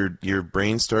 but your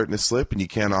brain's starting to slip and you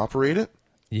can't operate it.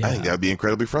 Yeah. I think that would be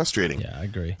incredibly frustrating. Yeah, I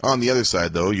agree. On the other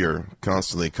side, though, you're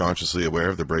constantly consciously aware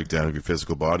of the breakdown of your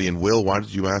physical body. And Will, why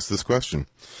did you ask this question?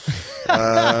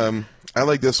 I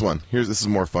like this one. This is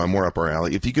more fun, more up our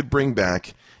alley. If you could bring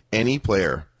back any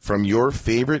player from your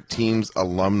favorite team's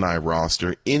alumni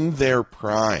roster in their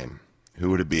prime, who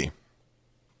would it be?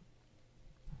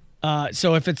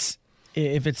 So if it's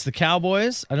the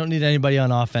Cowboys, I don't need anybody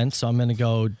on offense, so I'm going to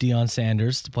go Deion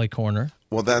Sanders to play corner.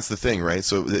 Well, that's the thing, right?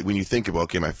 So when you think about,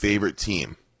 okay, my favorite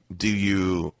team, do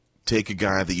you take a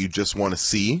guy that you just want to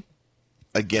see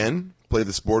again play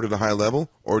the sport at a high level,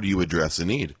 or do you address a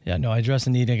need? Yeah, no, I address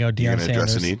a need. I go Deion Sanders.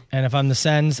 Address a need? And if I'm the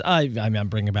Sens, I'm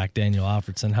bringing back Daniel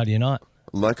Alfredson. How do you not?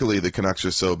 Luckily, the Canucks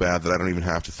are so bad that I don't even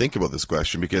have to think about this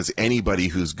question because anybody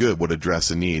who's good would address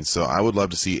a need. So I would love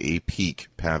to see a peak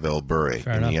Pavel Bure in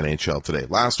the NHL today.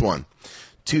 Last one.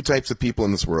 2 types of people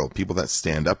in this world. People that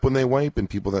stand up when they wipe and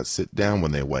people that sit down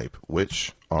when they wipe.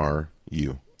 Which are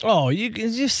you? Oh,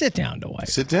 you sit down to wipe.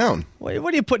 Sit down. What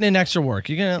are you putting in extra work?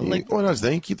 You're going to Why not?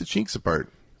 Then you keep the cheeks apart.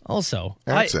 Also,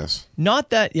 access.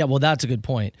 Well, that's a good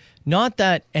point. Not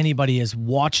that anybody is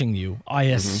watching you. I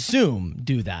assume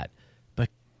do that. But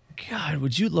God,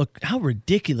 how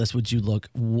ridiculous would you look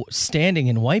standing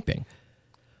and wiping?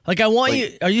 Like I want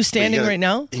you. Are you standing right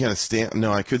now? You gotta stand.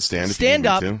 No, I could stand. Stand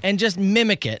up and just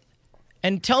mimic it,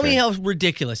 and tell me how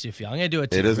ridiculous you feel. I'm gonna do it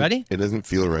too. Ready? It doesn't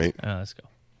feel right. Let's go.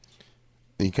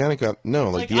 You kind of got the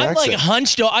I'm accent.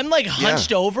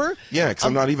 Hunched over. Yeah, because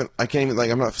I'm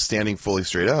not standing fully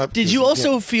straight up. Did you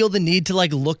also feel the need to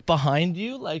look behind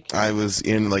you? I was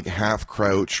in half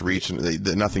crouch, reaching.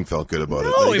 Nothing felt good about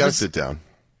it. You gotta sit down.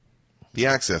 The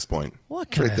access point.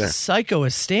 What kind of psycho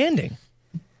is standing?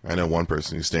 I know one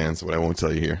person who stands, but I won't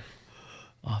tell you here.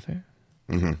 Off air?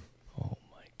 Mm-hmm. Oh,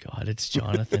 my God. It's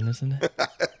Jonathan, isn't it?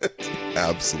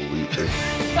 Absolutely.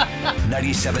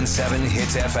 97.7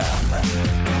 Hits FM.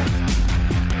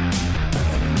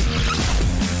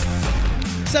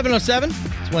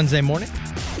 7:07. It's Wednesday morning.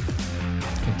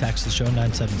 You can text the show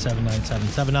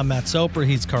 977-977. I'm Matt Soper.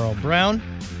 He's Carl Brown.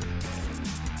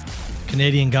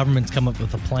 Canadian government's come up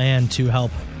with a plan to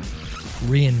help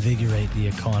reinvigorate the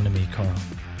economy, Carl.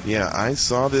 Yeah, I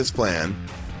saw this plan,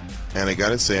 and I got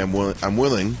to say I'm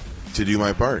willing to do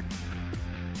my part.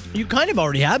 You kind of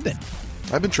already have been.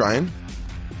 I've been trying.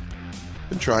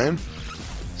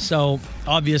 So,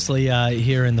 obviously,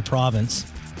 here in the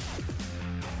province,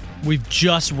 we've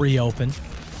just reopened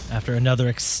after another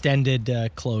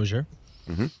extended closure.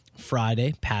 Mm-hmm.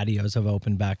 Friday, patios have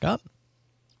opened back up.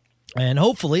 And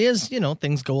hopefully, as,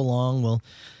 things go along, we'll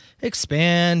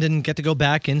expand and get to go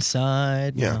back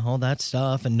inside, all that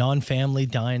stuff, and non-family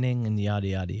dining and yada,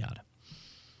 yada, yada.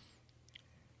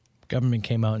 Government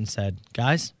came out and said,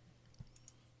 guys,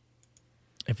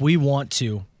 if we want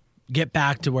to get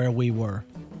back to where we were,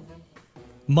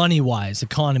 money-wise,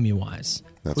 economy-wise,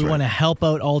 we want to help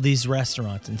out all these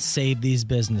restaurants and save these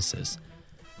businesses,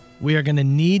 we are going to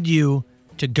need you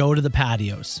to go to the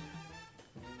patios,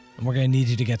 and we're going to need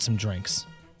you to get some drinks.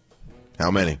 How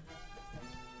many?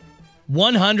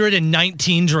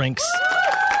 119 drinks.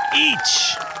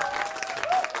 each.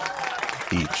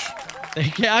 Each.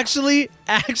 They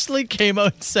actually came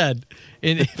out and said,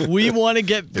 if we want to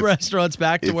get restaurants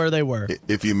back to where they were.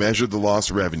 If you measured the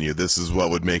lost revenue, this is what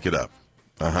would make it up.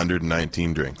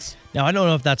 119 drinks. Now, I don't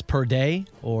know if that's per day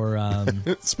or...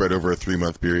 spread over a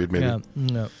 3-month period, maybe. Yeah,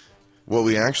 no. What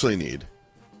we actually need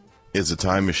is a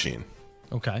time machine.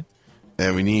 Okay.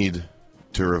 And we need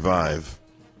to revive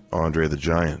Andre the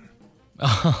Giant.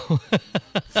 Oh.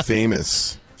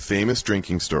 famous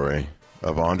drinking story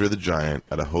of Andre the Giant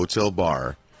at a hotel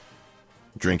bar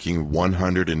drinking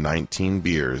 119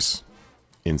 beers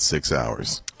in 6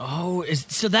 hours. Oh,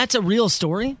 so that's a real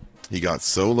story? He got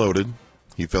so loaded,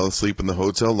 he fell asleep in the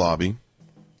hotel lobby.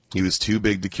 He was too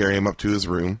big to carry him up to his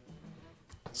room.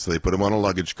 So they put him on a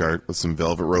luggage cart with some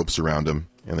velvet ropes around him,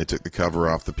 and they took the cover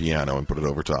off the piano and put it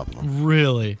over top of him.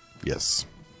 Really? Yes.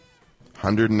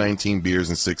 119 beers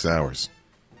in 6 hours.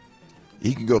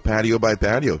 He can go patio by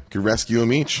patio. He can rescue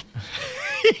them each.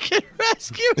 He can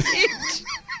rescue each.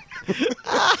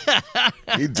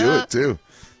 He'd do it, too.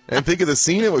 And think of the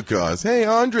scene it would cause. Hey,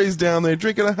 Andre's down there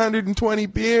drinking 120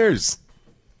 beers.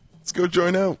 Let's go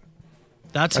join out.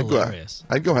 That's hilarious.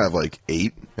 I'd go have like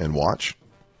 8 and watch.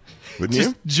 Wouldn't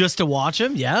you? Just to watch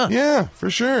him? Yeah. Yeah,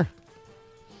 for sure.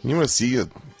 You want to see a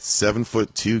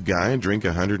 7'2" guy drink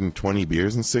 120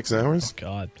 beers in 6 hours? Oh,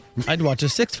 God. I'd watch a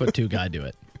 6'2" guy do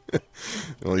it.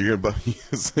 Well,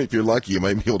 if you're lucky, you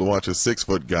might be able to watch a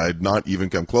 6-foot guy not even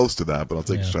come close to that, but I'll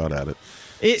take a shot at it.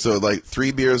 So, like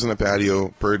 3 beers on a patio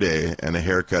per day and a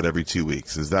haircut every 2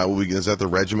 weeks. Is that the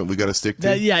regiment we got to stick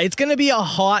to? Yeah, it's going to be a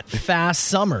hot, fast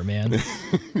summer, man.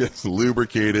 Yes,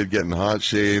 lubricated, getting hot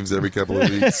shaves every couple of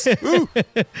weeks. Ooh,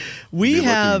 we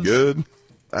have looking good.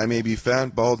 I may be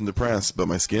fat, bald, and depressed, but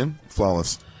my skin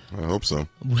flawless. I hope so.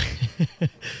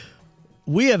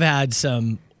 We have had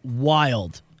some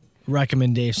wild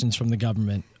recommendations from the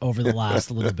government over the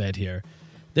last little bit here.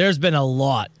 There's been a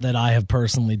lot that I have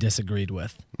personally disagreed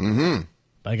with. Mm-hmm.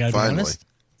 But I gotta be honest.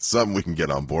 Something we can get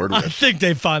on board with. I think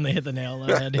they finally hit the nail on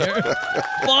the head here.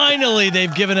 Finally,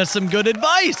 they've given us some good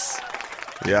advice.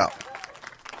 Yeah.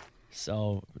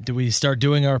 So, do we start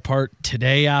doing our part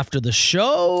today after the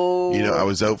show? You know, I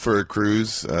was out for a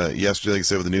cruise yesterday, like I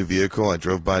said, with a new vehicle. I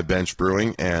drove by Bench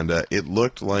Brewing, and it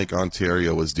looked like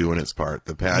Ontario was doing its part.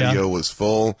 The patio was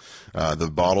full. The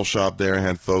bottle shop there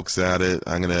had folks at it.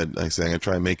 I'm gonna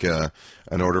try and make an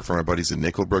order for my buddies at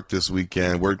Nickelbrook this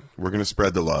weekend. We're gonna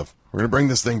spread the love. We're gonna bring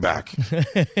this thing back.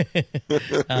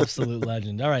 Absolute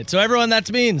legend. All right, so everyone,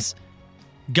 that means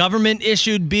government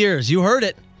issued beers. You heard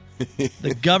it.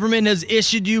 The government has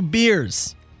issued you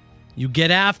beers. You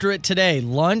get after it today.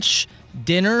 Lunch,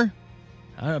 dinner,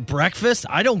 breakfast,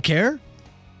 I don't care.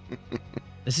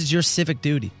 This is your civic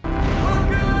duty.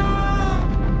 Welcome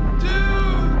to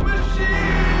Machine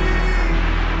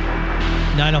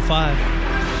 905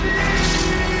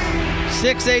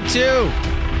 682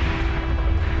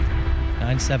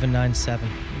 9797.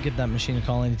 You give that machine a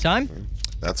call anytime.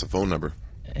 That's a phone number.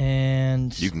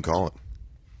 And you can call it.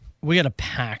 We got a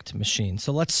packed machine,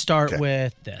 so let's start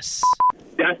with this.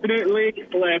 Definitely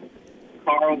flip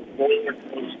Carl roller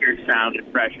coaster sound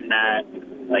impression at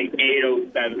like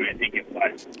 8:07, I think it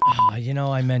was.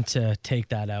 Oh, I meant to take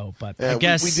that out, but I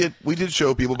guess we did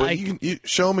show people, but you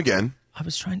show them again. I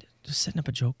was trying to just setting up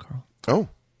a joke, Carl. Oh,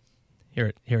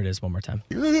 here it is one more time.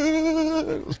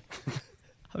 I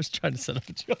was trying to set up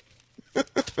a joke.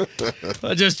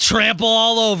 I just trample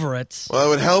all over it. Well, it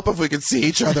would help if we could see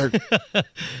each other.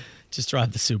 Just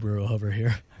drive the Subaru over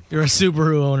here. You're a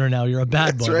Subaru owner now. You're a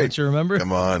bad boy. Right. Don't you remember?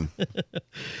 Come on.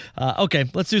 Okay,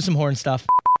 let's do some horn stuff.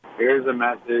 Here's a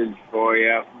message for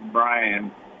you from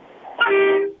Brian.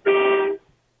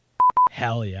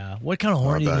 Hell yeah. What kind of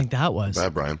horn do you think that was?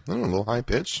 Bad, Brian. I don't know, a little high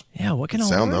pitch. Yeah, what kind of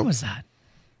horn was that?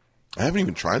 I haven't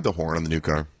even tried the horn on the new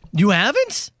car. You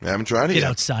haven't? I haven't tried it yet. Get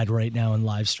outside right now and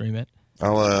live stream it.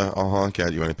 I'll honk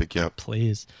at you when I pick you up.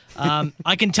 Please.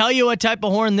 I can tell you what type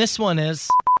of horn this one is.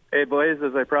 Hey, boys,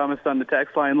 as I promised on the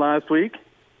text line last week,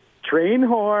 train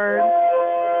horn.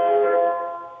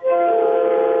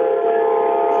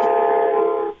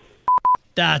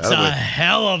 That's a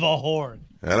hell of a horn.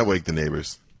 That'll wake the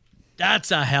neighbors.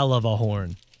 That's a hell of a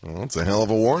horn. Well, it's a hell of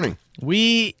a warning.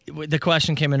 The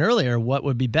question came in earlier, what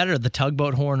would be better, the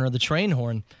tugboat horn or the train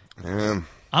horn? I'm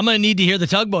going to need to hear the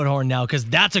tugboat horn now because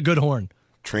that's a good horn.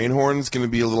 Train horn's going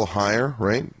to be a little higher,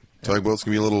 right? Tugboat's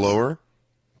going to be a little lower.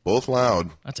 Both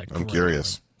loud. I'm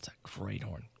curious. Horn. That's a great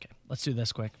horn. Okay, let's do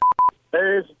this quick.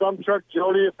 Hey, it's dump truck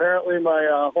Jody. Apparently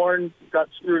my horn got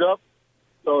screwed up.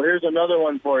 So here's another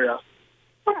one for you.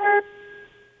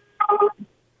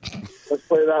 Let's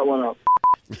play that one up.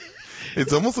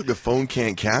 It's almost like the phone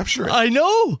can't capture it. I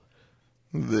know.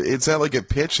 It's at like a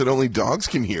pitch that only dogs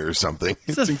can hear or something.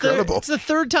 It's incredible. It's the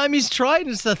third time he's tried.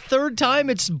 It's the third time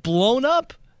it's blown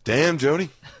up. Damn, Jody.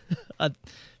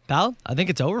 Pal, I think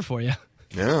it's over for you.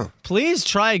 Yeah. Please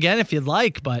try again if you'd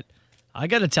like, but I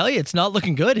got to tell you, it's not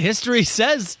looking good. History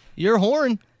says your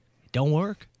horn don't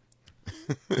work.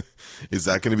 Is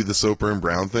that going to be the Soper and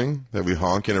Brown thing, that we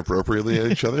honk inappropriately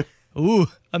at each other? Ooh,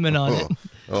 I'm in on it.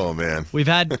 Oh man, we've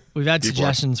had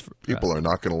suggestions. People are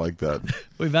not going to like that.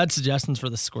 We've had suggestions for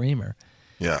the screamer.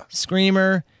 Yeah,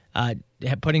 screamer.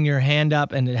 Putting your hand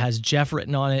up and it has Jeff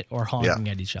written on it, or honking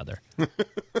at each other.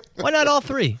 Why not all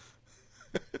three?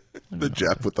 The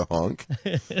Jeff with the honk.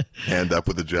 Hand up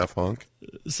with the Jeff honk.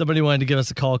 Somebody wanted to give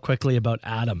us a call quickly about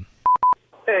Adam.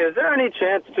 Hey, is there any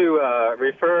chance to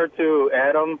refer to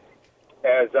Adam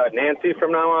as Nancy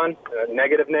from now on?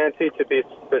 Negative Nancy, to be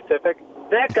specific.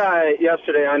 That guy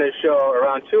yesterday on his show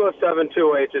around 207,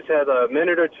 208 just had a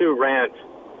minute or two rant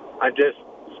on just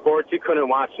sports you couldn't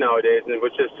watch nowadays, and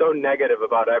which is so negative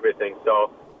about everything.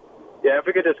 So, yeah, if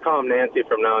we could just call him Nancy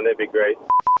from now on, that'd be great.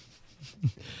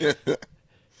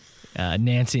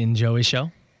 Nancy and Joey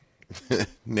show.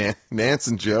 Nance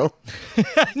and Joe.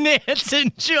 Nance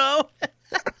and Joe.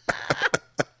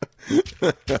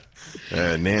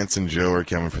 Nance and Joe are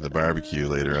coming for the barbecue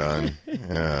later on.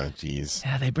 Jeez.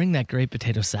 Yeah, they bring that great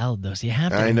potato salad, though, so you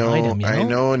have to invite them, I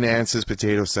know Nance's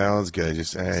potato salad's good.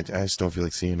 I just don't feel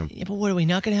like seeing them. Yeah, but what, are we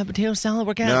not going to have potato salad?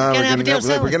 We're going to have potato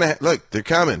salad. Look, they're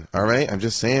coming, all right? I'm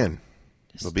just saying.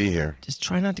 They'll be here. Just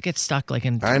try not to get stuck like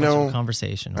in a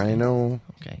conversation. Okay? I know.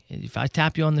 Okay. If I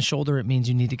tap you on the shoulder, it means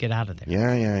you need to get out of there.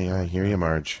 Yeah. I hear you,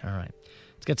 Marge. All right.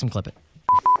 Let's get some Clip It.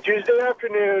 Tuesday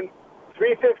afternoon,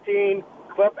 3:15,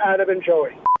 clip Adam and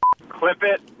Joey. Clip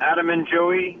it, Adam and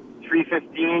Joey,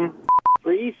 3:15.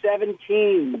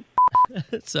 3:17.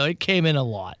 So it came in a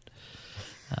lot.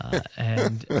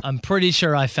 And I'm pretty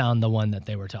sure I found the one that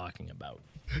they were talking about.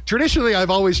 Traditionally, I've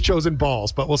always chosen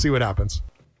balls, but we'll see what happens.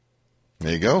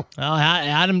 There you go.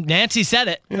 Oh, Nancy said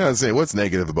it. Yeah, I'd say, what's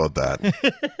negative about that?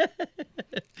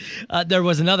 There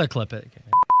was another Clip It.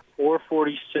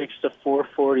 4:46 to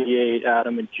 4:48,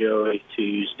 Adam and Joey,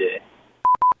 Tuesday.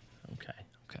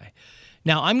 Okay.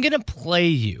 Now, I'm going to play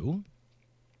you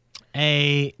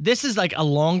this is like a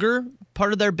longer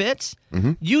part of their bits.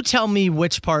 Mm-hmm. You tell me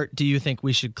which part do you think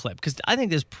we should clip, because I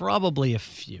think there's probably a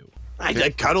few.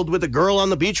 I cuddled with a girl on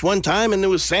the beach one time, and there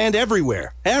was sand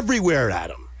everywhere. Everywhere,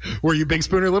 Adam. Were you Big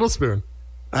Spoon or Little Spoon?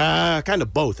 Kind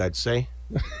of both, I'd say.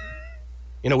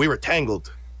 We were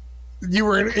tangled. You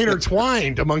were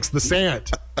intertwined amongst the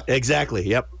sand. Exactly,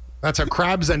 yep. That's how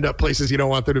crabs end up places you don't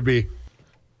want them to be.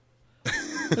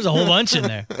 There's a whole bunch in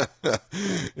there.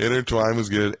 Intertwine was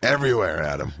good. Everywhere,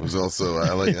 Adam was also.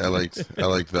 I liked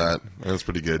that. That was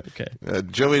pretty good. Okay.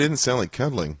 Joey didn't sound like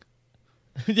cuddling.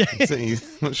 Yeah. I'm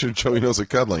not sure Joey knows what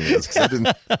cuddling is,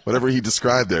 because whatever he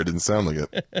described there didn't sound like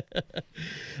it.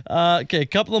 Okay, a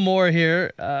couple of more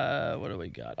here. What do we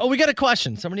got? Oh, we got a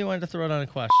question. Somebody wanted to throw it on a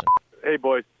question. Hey,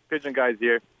 boys. Pigeon guys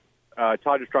here.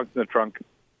 Todd, your trunk's in the trunk.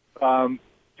 Can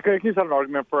you set an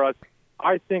argument for us?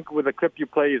 I think with the clip you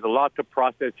play is a lot to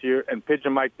process here, and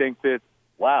Pigeon might think that,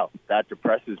 wow, that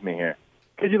depresses me here.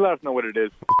 Could you let us know what it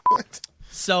is? What?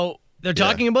 So they're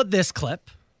talking about this clip.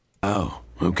 Oh,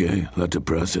 okay. Lot to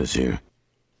process here.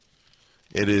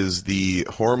 It is the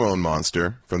hormone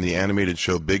monster from the animated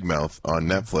show Big Mouth on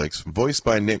Netflix, voiced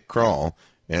by Nick Kroll,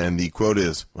 and the quote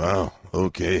is, wow,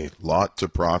 okay, lot to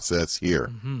process here.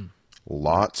 Mm-hmm.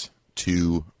 Lot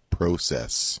to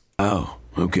process. Oh,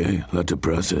 okay. Lot to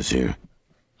process here.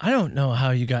 I don't know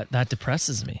how you got that.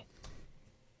 Depresses me.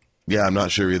 Yeah, I'm not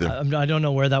sure either. I don't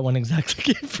know where that one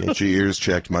exactly came from. Get your ears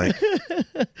checked, Mike.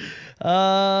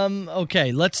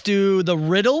 Okay, let's do the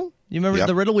riddle. You remember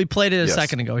the riddle? We played it a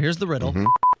second ago. Here's the riddle. Mm-hmm.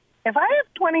 If I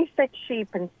have 26 sheep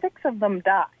and 6 of them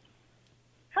die,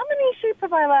 how many sheep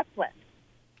have I left with?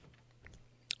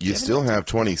 You still have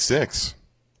 26.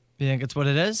 You think it's what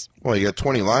it is? Well, you got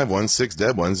 20 live ones, 6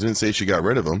 dead ones. Didn't say she got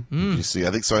rid of them. You see, I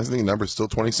think the number's still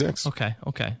 26. Okay.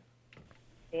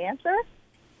 The answer?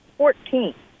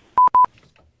 14.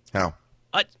 How?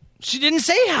 She didn't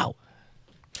say how.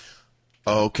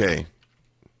 Okay.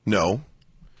 No.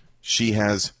 She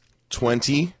has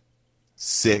 20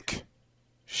 sick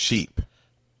sheep.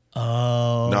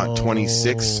 Oh. Not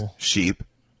 26 sheep.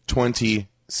 20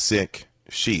 sick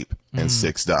sheep. And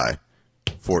 6 die.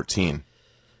 14.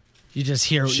 You just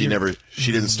hear she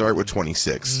didn't start with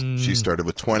 26. She started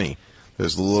with 20.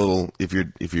 There's a little, if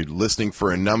you're listening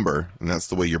for a number, and that's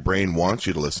the way your brain wants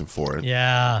you to listen for it.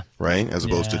 Yeah. Right? As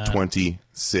opposed to 20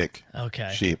 sick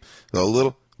Okay. sheep. So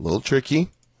a little tricky,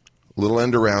 little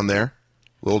end around there.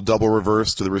 little double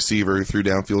reverse to the receiver, he threw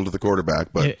downfield to the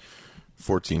quarterback, but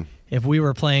 14. If we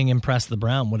were playing Impress the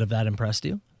Brown, would have that impressed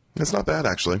you? It's not bad,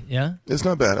 actually. Yeah? It's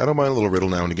not bad. I don't mind a little riddle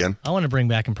now and again. I want to bring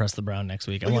back Impress the Brown next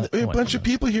week. A bunch of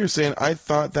people here saying, I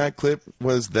thought that clip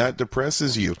was That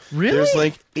Depresses You. Really? There's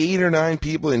like 8 or 9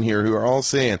 people in here who are all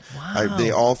saying, Wow.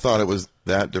 they all thought it was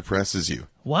That Depresses You.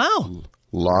 Wow.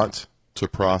 Lot to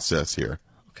process here.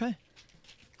 Okay.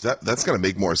 That's going to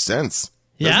make more sense.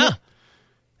 Yeah.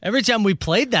 Every time we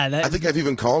played that. I think I've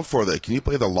even called for that. Can you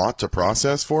play the lot to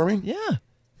process for me? Yeah.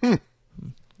 Well,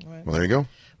 there you go.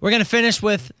 We're going to finish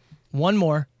with one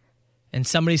more. And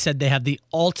somebody said they have the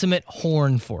ultimate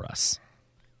horn for us.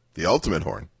 The ultimate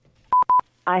horn.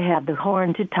 I have the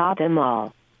horn to top them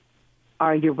all.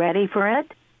 Are you ready for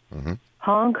it? Mm-hmm.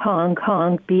 Honk, honk,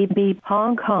 honk, beep, beep,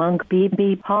 honk, honk, beep,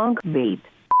 beep, honk, beep.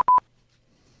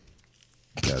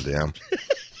 Goddamn.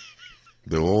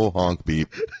 The old honk beep.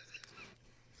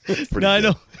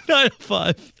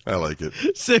 905. I like it.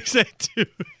 682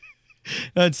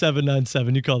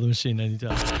 9797. You call the machine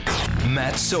anytime.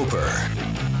 Matt Soper,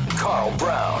 Carl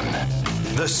Brown,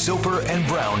 The Soper and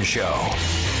Brown Show.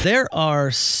 There are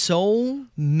so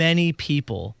many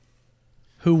people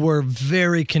who were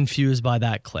very confused by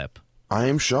that clip. I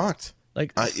am shocked.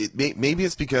 Like, maybe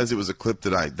it's because it was a clip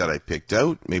that I picked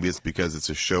out. Maybe it's because it's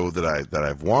a show that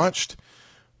I've watched.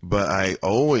 But I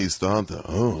always thought that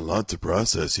a lot to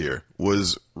process here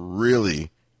was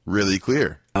really, really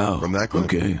clear from that clip.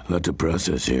 Okay, lot to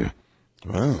process here.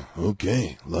 Wow.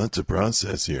 Okay, lot to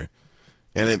process here,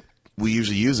 and we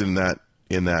usually use it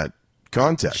in that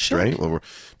context, right? When we're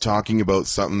talking about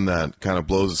something that kind of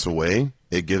blows us away,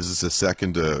 it gives us a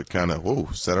second to kind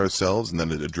of set ourselves and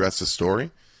then address the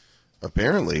story.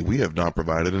 Apparently, we have not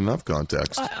provided enough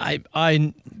context.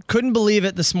 I couldn't believe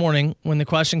it this morning when the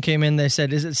question came in. They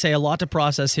said, "Is it say a lot to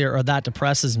process here, or that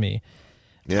depresses me?"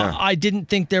 Yeah, I didn't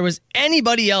think there was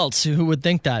anybody else who would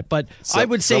think that, but I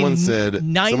would say someone said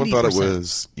 90%. Someone thought it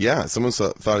was Someone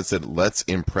thought it said, "Let's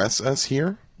impress us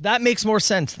here." That makes more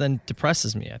sense than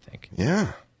depresses me, I think.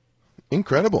 Yeah,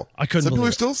 incredible. I couldn't. Some people believe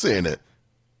are still saying it.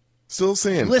 Still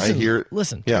saying. Listen, I hear.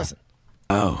 Listen. Yeah. Listen.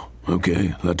 Oh,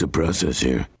 okay, lot to process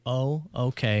here. Oh,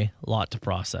 okay, lot to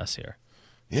process here.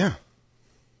 Yeah.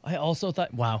 I also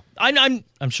thought, wow, I'm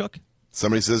shook.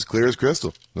 Somebody says clear as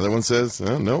crystal. Another one says,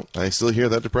 oh, no, I still hear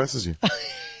that depresses you.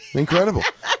 Incredible.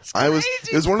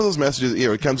 It was one of those messages,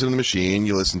 it comes in the machine,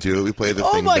 you listen to it, we play the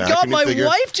thing back. Oh my God, and my figure,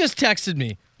 wife just texted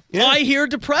me. Yeah. I hear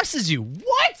depresses you.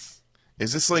 What?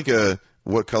 Is this like a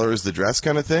what color is the dress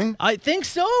kind of thing? I think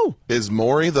so. Is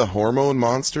Maury the hormone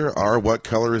monster our what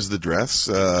color is the dress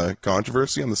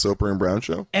controversy on the Soper and Brown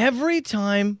Show? Every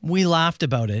time we laughed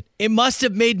about it, it must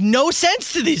have made no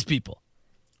sense to these people.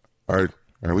 Are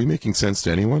we making sense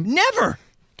to anyone? Never.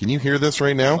 Can you hear this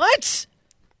right now? What?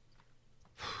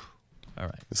 All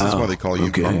right. This is why they call you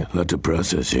okay, Carl. lot to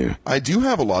process here. I do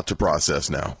have a lot to process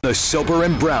now. The Soper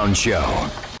and Brown Show.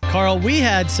 Carl, we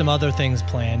had some other things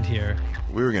planned here.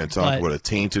 We were going to talk about a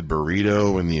tainted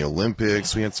burrito in the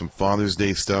Olympics. We had some Father's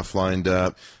Day stuff lined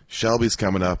up. Shelby's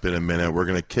coming up in a minute. We're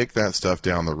going to kick that stuff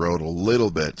down the road a little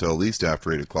bit till at least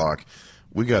after 8 o'clock.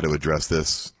 We got to address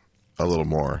this a little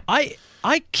more.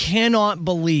 I cannot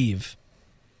believe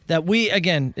that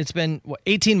it's been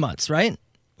 18 months, right?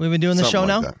 We've been doing the show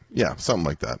now? That. Yeah, something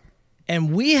like that.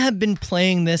 And we have been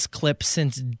playing this clip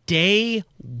since day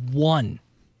one.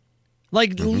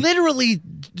 Like literally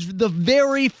the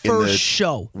very first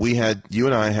show. You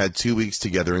and I had 2 weeks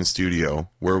together in studio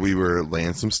where we were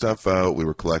laying some stuff out. We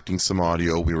were collecting some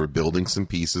audio. We were building some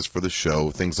pieces for the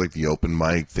show, things like the open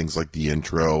mic, things like the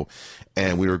intro,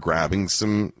 and we were grabbing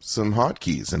some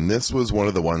hotkeys. And this was one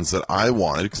of the ones that I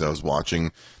wanted because I was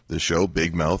watching the show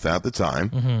Big Mouth at the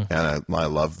time, and I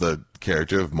love the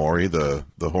character of Maury, the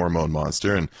hormone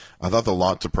monster, and I thought the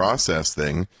lot to process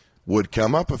thing would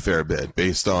come up a fair bit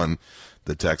based on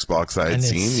the text box I had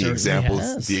seen,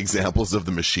 the examples of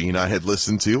the machine I had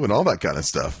listened to, and all that kind of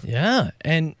stuff. Yeah,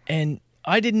 and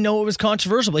I didn't know it was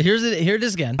controversial, but here it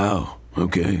is again. Oh,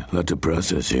 okay, lot to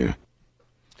process here.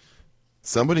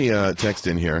 Somebody text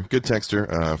in here, good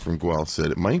texter from Guelph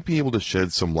said, it might be able to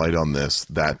shed some light on this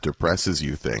that depresses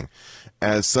you thing.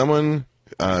 As someone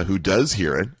who does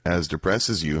hear it as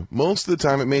depresses you, most of the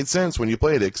time it made sense when you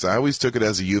played it, because I always took it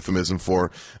as a euphemism for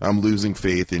I'm losing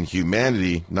faith in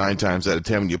humanity. 9 times out of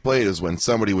 10 when you play it is when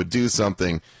somebody would do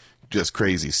something just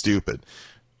crazy stupid.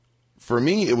 For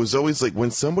me, it was always like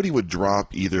when somebody would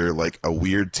drop either like a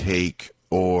weird take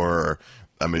or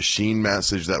a machine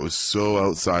message that was so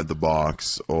outside the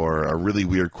box or a really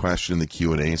weird question in the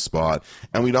Q&A spot,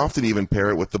 and we'd often even pair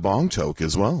it with the bong toke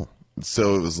as well.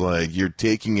 So it was like you're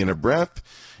taking in a breath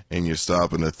and you're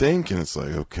stopping to think, and it's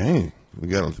like, okay, we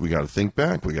got to think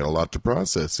back. We got a lot to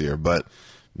process here, but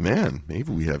man,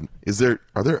 maybe we have.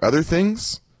 Are there other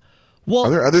things? Well,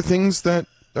 are there other things that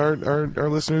our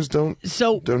listeners don't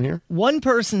hear? One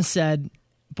person said,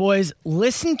 "Boys,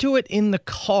 listen to it in the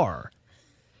car,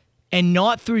 and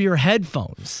not through your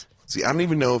headphones." See, I don't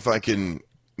even know if I can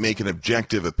make an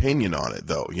objective opinion on it,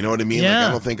 though. You know what I mean? Yeah. Like,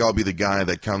 I don't think I'll be the guy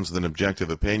that comes with an objective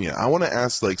opinion. I want to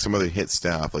ask, like, some other hit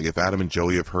staff, like if Adam and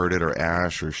Joey have heard it, or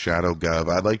Ash, or Shadow Gov.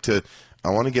 I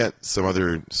want to get some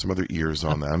other ears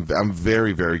on that. I'm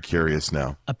very, very curious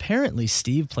now. Apparently,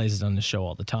 Steve plays it on the show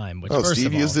all the time. Which, first Steve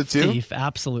of all, used it too? Thief,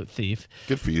 absolute thief.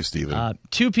 Good for you, Steven.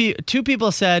 Two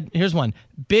people said, here's one,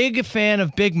 big fan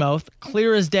of Big Mouth,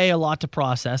 clear as day, a lot to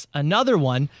process. Another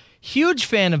one, huge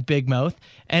fan of Big Mouth,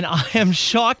 and I am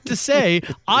shocked to say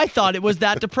I thought it was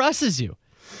That Depresses You.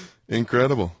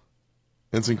 Incredible.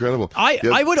 It's incredible.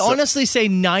 I would honestly say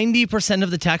 90%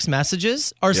 of the text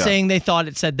messages are saying they thought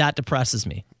it said That Depresses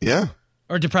Me. Yeah.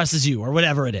 Or depresses you, or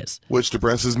whatever it is. Which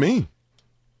depresses me.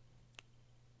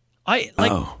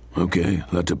 Oh, okay.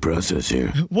 Let the process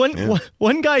here.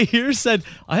 One guy here said,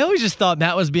 I always just thought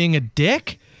Matt was being a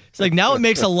dick. It's like, now it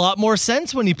makes a lot more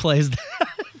sense when he plays that.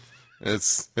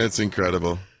 It's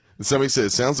incredible. Somebody said,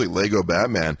 it sounds like Lego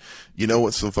Batman. You know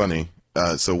what's so funny?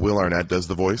 So Will Arnett does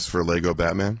the voice for Lego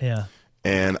Batman. Yeah.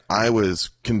 And I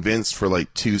was convinced for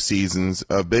like 2 seasons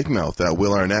of Big Mouth that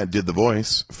Will Arnett did the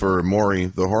voice for Maury,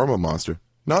 the hormone monster.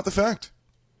 Not the fact.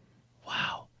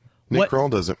 Wow. Nick Kroll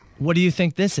does it. What do you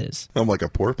think this is? I'm like a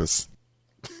porpoise.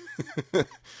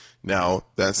 Now,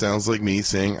 that sounds like me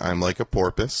saying I'm like a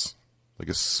porpoise. Like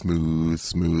a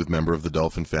smooth member of the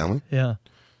dolphin family. Yeah.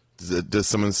 Does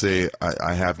someone say,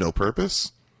 I have no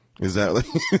purpose? Is that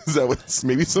what,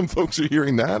 maybe some folks are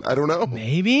hearing that? I don't know.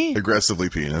 Maybe? Aggressively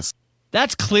penis.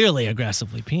 That's clearly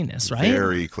aggressively penis, right?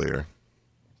 Very clear.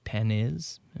 Pen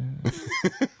is.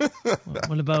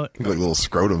 What about? Like little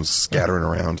scrotums scattering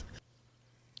around.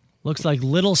 Looks like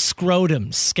little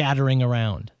scrotums scattering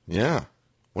around. Yeah.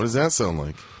 What does that sound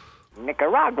like?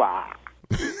 Nicaragua.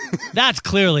 That's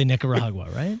clearly Nicaragua,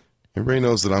 right? Everybody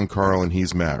knows that I'm Carl and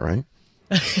he's Matt, right?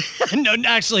 No,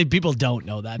 actually, people don't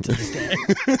know that to this day.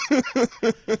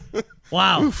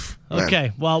 Wow. Oof,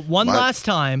 okay, well, last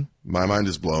time. My mind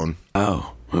is blown.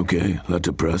 Oh, okay. Let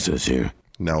the process here.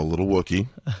 Now a little Wookiee.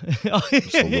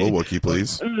 Just a little Wookiee,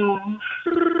 please.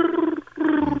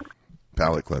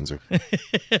 Palate cleanser.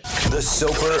 The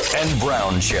Soper and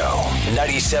Brown Show.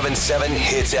 97.7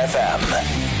 Hits FM.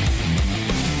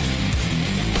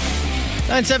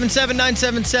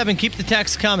 977-977. Keep the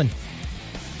text coming.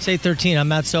 It's 8:13. I'm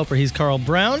Matt Soper. He's Carl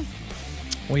Brown.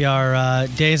 We are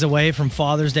days away from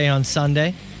Father's Day on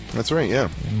Sunday. That's right, yeah.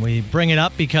 And we bring it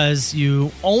up because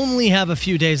you only have a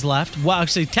few days left. Well,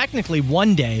 actually, technically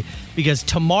 1 day, because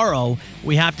tomorrow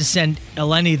we have to send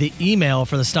Eleni the email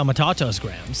for the Stamatatos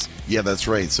grams. Yeah, that's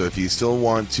right. So if you still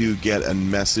want to get a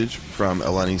message from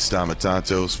Eleni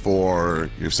Stamatatos for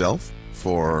yourself,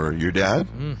 for your dad,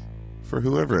 for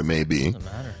whoever it may be, doesn't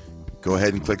matter. Go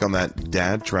ahead and click on that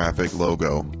Dad Traffic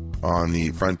logo on the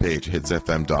front page,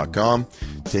 hitsfm.com.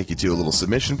 Take you to a little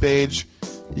submission page.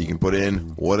 You can put in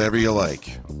whatever you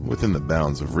like within the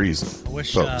bounds of reason. I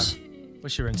wish you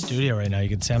were in studio right now. You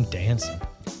could say I'm dancing.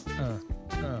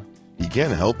 You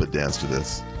can't help but dance to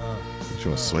this. You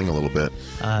want to swing a little bit.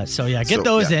 Get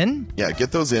those in. Yeah,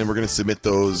 get those in. We're going to submit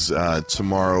those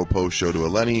tomorrow post-show to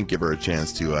Eleni. Give her a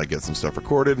chance to get some stuff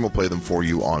recorded, and we'll play them for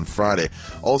you on Friday.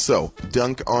 Also,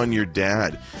 Dunk on Your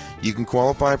Dad. You can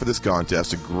qualify for this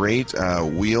contest. A great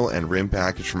wheel and rim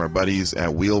package from our buddies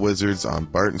at Wheel Wizards on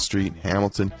Barton Street,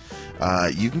 Hamilton.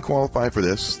 You can qualify for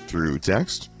this through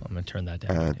text. I'm going to turn that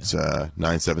down. At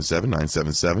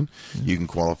 977-977. You can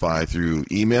qualify through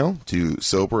email to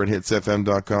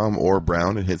soper@hitsfm.com or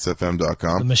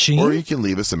brown@hitsfm.com. The machine? Or you can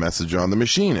leave us a message on the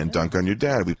machine and dunk on your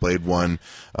dad. We played one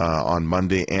on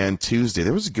Monday and Tuesday.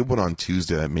 There was a good one on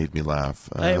Tuesday that made me laugh.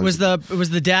 It was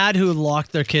the dad who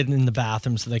locked their kid in the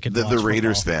bathroom so they could watch the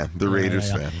Raiders football. fan. The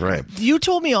Raiders fan, right. You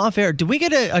told me off air. Did we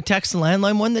get a text and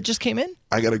landline one that just came in?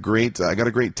 I got a great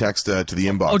text to the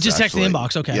inbox. Oh, just text actually. the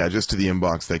inbox, okay. Yeah, just to the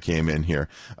inbox that came in here.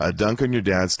 Dunk on Your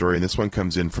Dad's story, and this one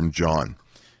comes in from John.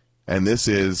 And this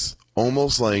is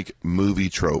almost like movie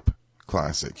trope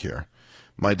classic here.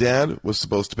 My dad was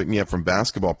supposed to pick me up from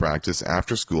basketball practice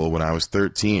after school when I was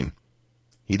 13.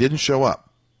 He didn't show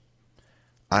up.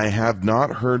 I have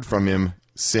not heard from him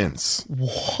since.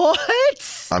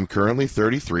 What? I'm currently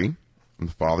 33. I'm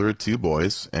the father of 2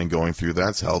 boys, and going through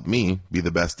that's helped me be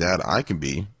the best dad I can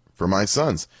be for my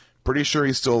sons. Pretty sure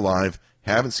he's still alive.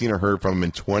 Haven't seen or heard from him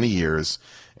in 20 years.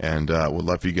 And would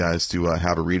love for you guys to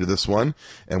have a read of this one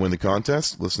and win the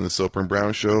contest. Listen to the Soper and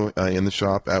Brown Show in the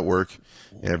shop, at work,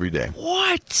 every day.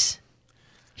 What?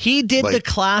 He did the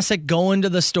classic go into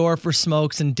the store for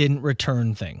smokes and didn't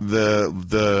return thing.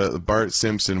 The Bart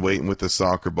Simpson waiting with the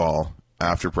soccer ball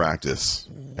after practice,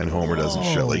 and Homer doesn't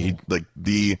show.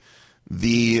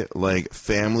 The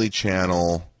Family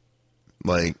Channel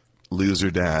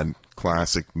loser dad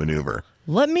classic maneuver.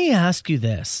 Let me ask you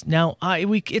this. Now,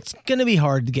 it's going to be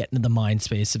hard to get into the mind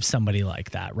space of somebody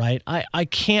like that, right? I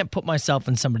can't put myself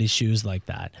in somebody's shoes like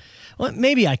that. Well,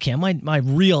 maybe I can. My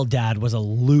real dad was a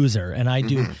loser, and I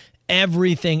do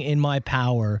everything in my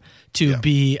power to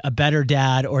be a better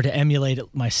dad or to emulate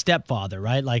my stepfather,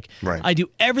 right? I do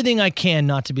everything I can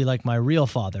not to be like my real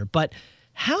father. But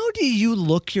how do you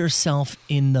look yourself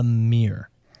in the mirror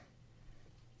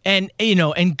and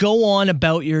go on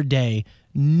about your day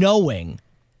knowing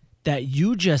that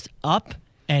you just up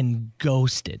and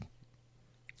ghosted?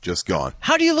 Just gone.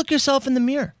 How do you look yourself in the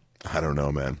mirror? I don't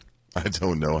know, man. I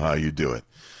don't know how you do it.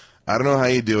 I don't know how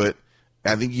you do it.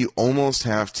 I think you almost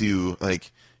have to,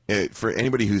 for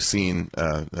anybody who's seen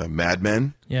Mad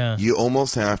Men, you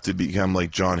almost have to become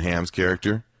like John Hamm's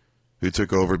character, who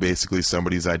took over basically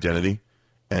somebody's identity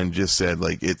and just said,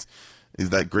 it's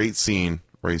that great scene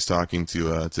where he's talking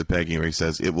to Peggy, where he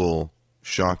says, "It will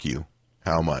shock you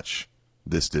how much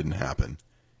this didn't happen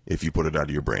if you put it out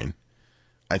of your brain."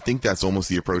 I think that's almost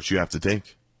the approach you have to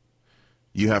take.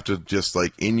 You have to just,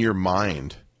 in your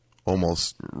mind,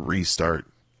 almost restart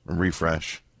and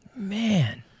refresh.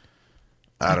 Man.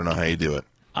 I don't know how you do it.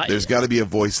 There's got to be a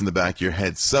voice in the back of your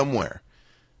head somewhere.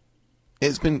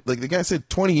 It's been, the guy said,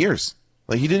 20 years.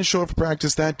 He didn't show up for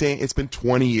practice that day. It's been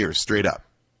 20 years straight up.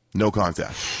 No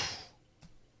contact.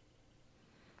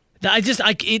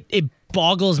 It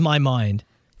boggles my mind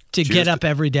to get up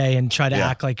every day and try to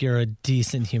act like you're a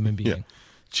decent human being. Yeah.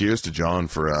 Cheers to John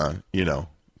for,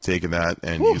 taking that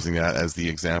and using that as the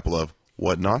example of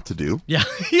what not to do. Yeah.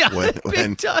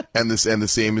 And the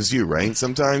same as you, right?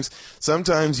 Sometimes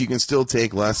you can still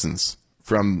take lessons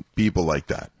from people like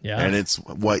that. Yeah. And it's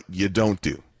what you don't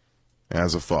do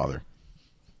as a father.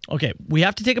 Okay, we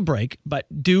have to take a break, but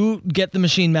do get the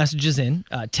machine messages in.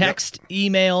 Text,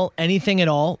 email, anything at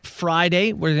all.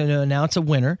 Friday, we're going to announce a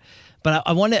winner. But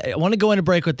I want to go into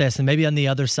break with this, and maybe on the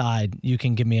other side, you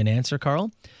can give me an answer,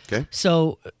 Carl. Okay.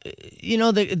 So,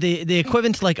 the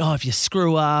equivalent to if you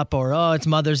screw up or it's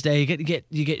Mother's Day, you get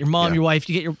your mom, your wife,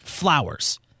 you get your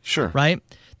flowers. Sure. Right.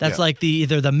 That's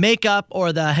either the makeup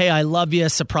or the "Hey, I love you"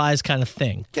 surprise kind of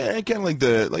thing. Kind of like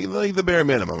the bare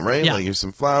minimum, right? Yeah. Here's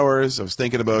some flowers. I was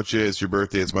thinking about you. It's your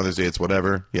birthday. It's Mother's Day. It's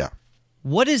whatever. Yeah.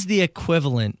 What is the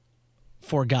equivalent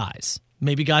for guys?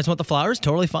 Maybe guys want the flowers.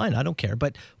 Totally fine. I don't care.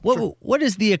 But what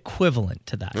is the equivalent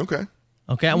to that? Okay.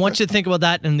 I want you to think about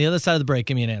that. And the other side of the break,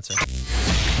 give me an answer.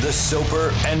 The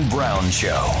Soper and Brown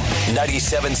Show.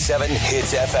 97.7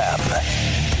 Hits FM.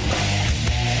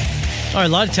 All right, a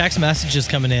lot of text messages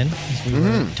coming in. As we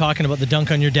were talking about the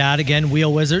dunk on your dad again,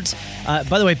 Wheel Wizards. By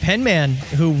the way, Penman,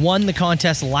 who won the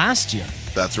contest last year.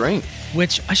 That's right.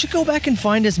 Which I should go back and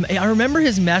find I remember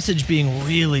his message being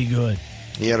really good.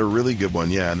 He had a really good one,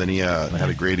 yeah. And then he had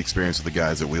a great experience with the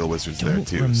guys at Wheel Wizards there,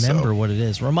 too. Remember what it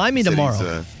is. Remind me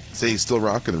tomorrow. He's still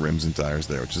rocking the rims and tires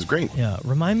there, which is great. Yeah,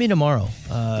 remind me tomorrow.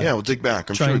 We'll dig back.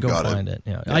 I'm sure we go got find it.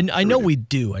 Yeah. I know we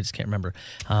do. I just can't remember.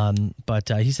 But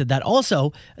he said that.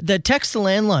 Also, the text to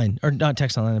landline, or not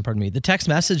text to landline, pardon me, the text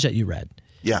message that you read.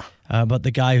 Yeah. About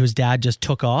the guy whose dad just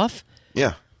took off.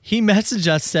 Yeah. He messaged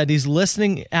us, said he's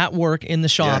listening at work in the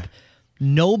shop. Yeah.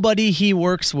 Nobody he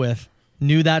works with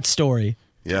knew that story.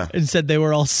 Yeah. And said they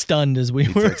were all stunned as we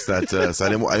were. Text that to us. I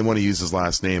didn't want to use his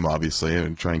last name, obviously,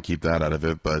 and try and keep that out of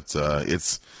it. But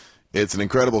it's an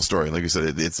incredible story. Like you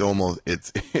said, it's almost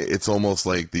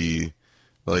like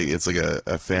it's like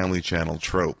a Family Channel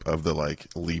trope of the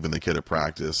leaving the kid at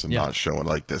practice and not showing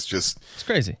this. Just it's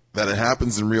crazy that it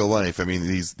happens in real life. I mean,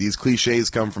 these cliches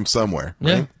come from somewhere.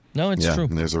 Right? Yeah. No, it's true.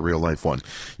 And there's a real life one.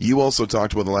 You also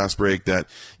talked about the last break that,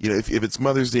 if it's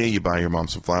Mother's Day, you buy your mom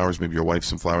some flowers, maybe your wife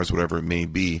some flowers, whatever it may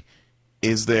be.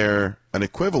 Is there an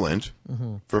equivalent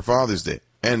for Father's Day?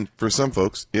 And for some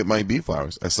folks, it might be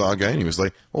flowers. I saw a guy and he was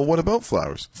like, "Well, what about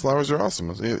flowers? Flowers are awesome." I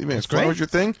was like, "Man, flowers your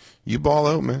thing? You ball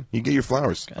out, man. You get your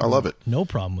flowers. I love it." No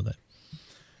problem with it.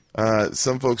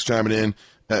 Some folks chiming in.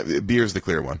 Beer's the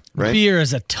clear one, right? Beer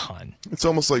is a ton. It's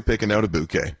almost like picking out a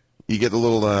bouquet. You get the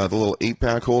little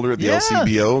 8-pack holder at the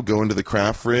LCBO, go into the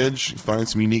craft fridge, find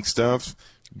some unique stuff,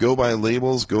 go buy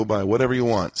labels, go buy whatever you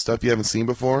want, stuff you haven't seen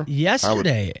before.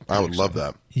 Yesterday, I would love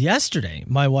that. Yesterday,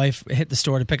 my wife hit the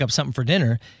store to pick up something for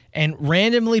dinner and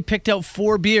randomly picked out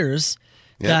 4 beers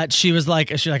that she's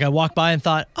like, I walked by and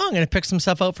thought, oh, I'm going to pick some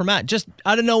stuff out for Matt. Just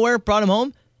out of nowhere, brought him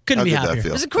home. Couldn't be happier.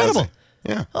 It was incredible.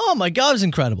 Yeah. Oh my God, it was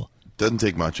incredible. Doesn't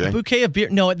take much, eh? A bouquet of beer.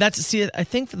 No, I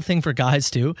think the thing for guys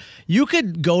too, you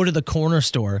could go to the corner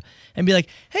store and be like,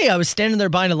 hey, I was standing there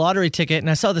buying a lottery ticket and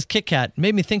I saw this Kit Kat. It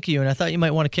made me think of you and I thought you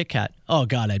might want a Kit Kat. Oh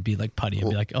God, I'd be like putty. I'd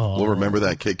be like, oh. We'll remember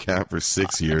that Kit Kat for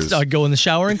 6 years. I'd go in the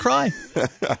shower and cry.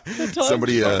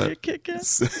 Somebody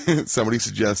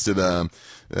suggested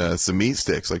some meat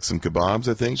sticks, like some kebabs,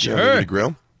 I think. Sure. Maybe to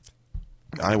grill.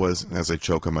 I was, as I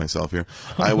choke on myself here,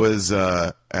 I was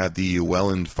at the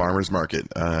Welland Farmers Market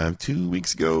 2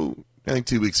 weeks ago, and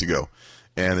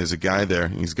there's a guy there.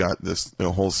 He's got this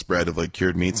whole spread of like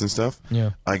cured meats and stuff. Yeah.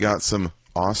 I got some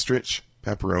ostrich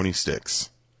pepperoni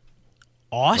sticks.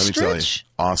 Ostrich? Let me tell you,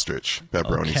 ostrich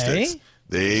pepperoni sticks.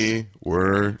 They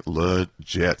were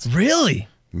legit. Really?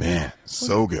 Man,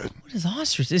 so good. What is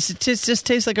ostrich? It just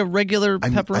tastes like a regular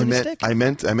pepperoni stick. I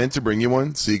meant to bring you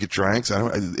one so you could try it.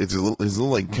 It's a little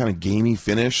like kind of gamey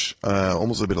finish,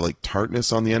 almost a bit of like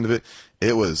tartness on the end of it.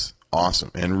 It was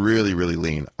awesome and really, really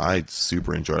lean. I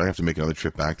super enjoyed it. I have to make another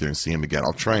trip back there and see him again.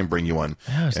 I'll try and bring you one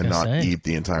and not eat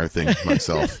the entire thing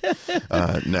myself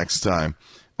next time.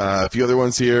 A few other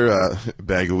ones here.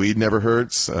 Bag of weed never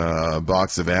hurts.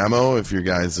 Box of ammo if your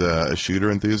guy's a shooter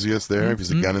enthusiast there, if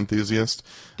he's a gun enthusiast.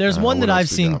 There's one that I've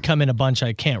seen come in a bunch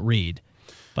I can't read.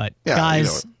 But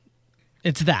guys,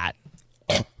 it's that.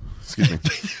 Excuse me.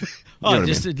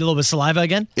 Just a little bit of saliva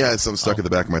again? Yeah, it's something stuck at the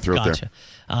back of my throat there.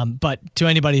 But to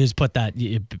anybody who's put that,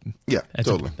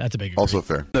 totally. That's a big also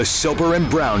fair. The Soper and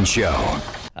Brown Show.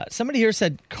 Somebody here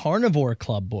said Carnivore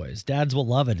Club Boys. Dads will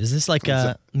love it. Is this like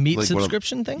a meat like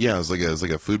subscription thing? Yeah, it's like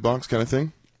a food box kind of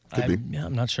thing. Could be. Yeah,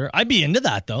 I'm not sure. I'd be into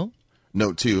that though.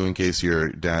 Note too, in case your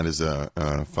dad is a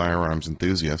firearms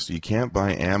enthusiast, you can't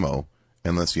buy ammo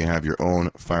unless you have your own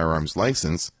firearms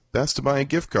license. Best to buy a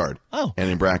gift card. Oh. And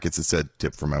in brackets it said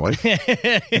tip for my wife. So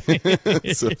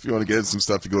if you want to get some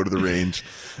stuff to go to the range,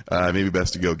 maybe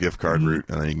best to go gift card route,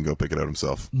 and then you can go pick it out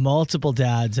himself. Multiple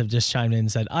dads have just chimed in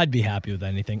and said, I'd be happy with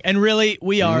anything. And really,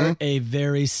 we are a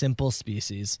very simple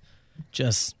species.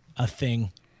 Just a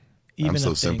thing. I'm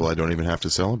so simple I don't even have to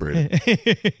celebrate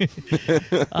it.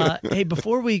 Hey,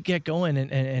 before we get going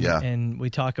and we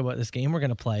talk about this game we're going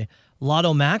to play,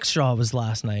 Lotto Max draw was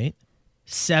last night.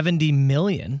 70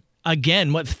 million.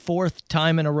 Again, what, fourth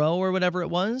time in a row or whatever it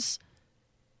was?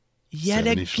 Yet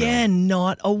again,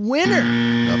 not a winner.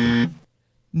 Nothing.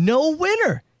 No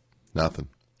winner. Nothing.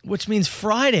 Which means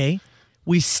Friday,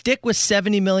 we stick with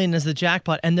 70 million as the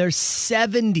jackpot, and there's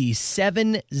 70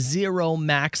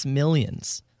 max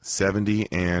millions.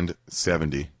 70 and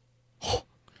 70.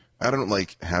 I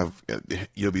don't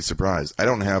you'll be surprised. I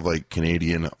don't have like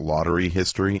Canadian lottery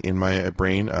history in my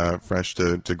brain, fresh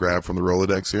to grab from the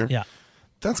Rolodex here. Yeah.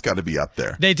 That's got to be up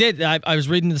there. They did. I was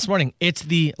reading this morning. It's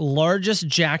the largest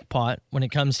jackpot when it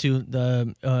comes to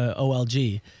the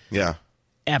OLG. Yeah.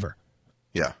 Ever.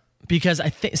 Yeah. Because I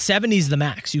think 70 is the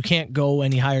max. You can't go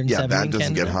any higher than 70. Yeah, that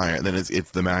doesn't get higher. Then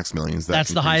it's the max millions.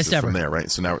 That's the highest ever. From there,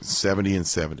 right? So now it's 70 and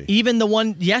 70. Even the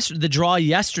one the draw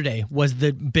yesterday was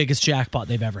the biggest jackpot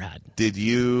they've ever had. Did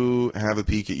you have a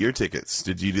peek at your tickets?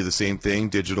 Did you do the same thing,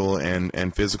 digital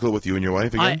and physical, with you and your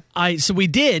wife again? So we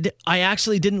did. I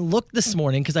actually didn't look this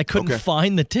morning because I couldn't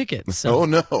find the tickets. So oh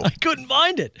no, I couldn't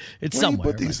find it. It's Where somewhere. Do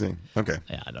you put these things? Okay.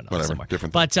 Yeah, I don't know. Whatever. Somewhere.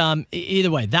 Different. But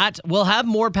either way, we'll have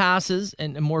more passes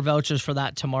and more vouchers for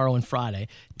that tomorrow and Friday.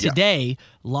 Today,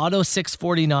 Lotto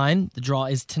 649, the draw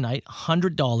is tonight,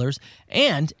 $100.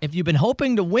 And if you've been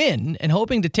hoping to win and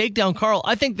hoping to take down Carl,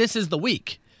 I think this is the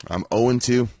week. I'm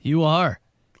 0-2. You are.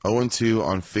 0-2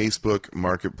 on Facebook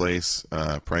Marketplace.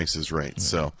 Price is right.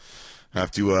 So I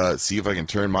have to see if I can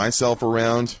turn myself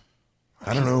around.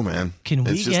 I don't know, man.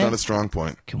 It's just not a strong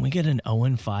point. Can we get an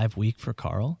 0-5 week for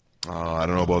Carl? Oh, I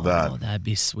don't know about that. Oh, that'd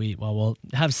be sweet. Well, we'll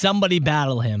have somebody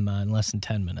battle him in less than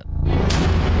 10 minutes.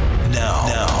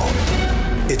 Now,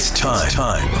 it's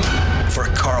time for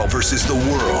Carl versus the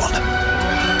World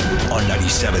on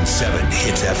 97.7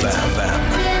 Hits FM.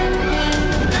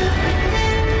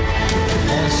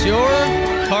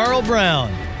 Monsieur Carl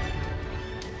Brown.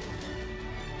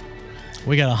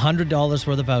 We got $100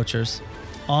 worth of vouchers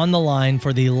on the line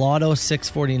for the Lotto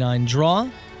 649 draw.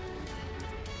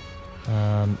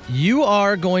 You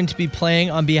are going to be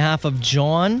playing on behalf of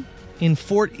John in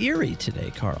Fort Erie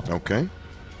today, Carl. Okay.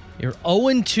 You're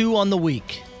 0-2 on the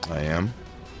week. I am.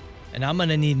 And I'm going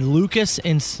to need Lucas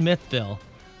in Smithville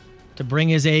to bring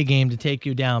his A game to take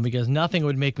you down, because nothing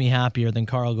would make me happier than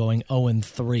Carl going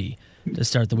 0-3 to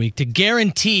start the week, to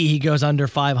guarantee he goes under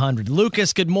 500.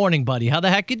 Lucas, good morning, buddy. How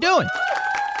the heck you doing?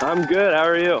 I'm good. How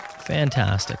are you?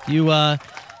 Fantastic. You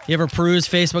You ever peruse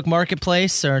Facebook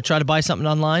Marketplace or try to buy something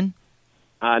online?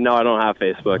 No, I don't have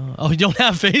Facebook. Oh, you don't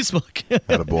have Facebook?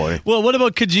 Attaboy. Well, what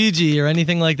about Kijiji or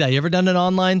anything like that? You ever done an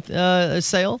online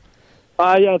sale?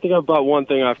 Yeah, I think I've bought one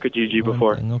thing off Kijiji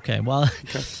before. Okay, well,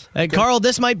 Carl,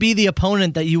 this might be the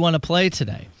opponent that you want to play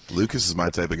today. Lucas is my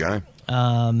type of guy.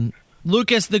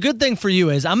 Lucas, the good thing for you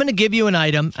is I'm going to give you an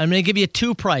item. I'm going to give you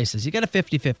 2 prices. You got a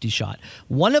 50-50 shot.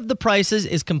 One of the prices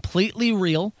is completely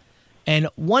real, and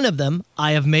one of them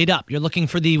I have made up. You're looking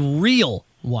for the real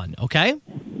one, okay?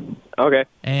 Okay.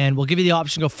 And we'll give you the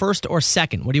option to go first or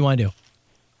second. What do you want to do?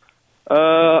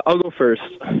 I'll go first.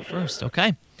 First,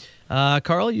 okay.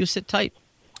 Carl, you sit tight.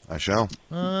 I shall.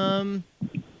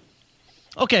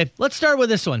 Okay, let's start with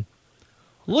this one.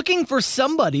 Looking for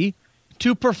somebody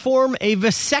to perform a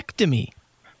vasectomy.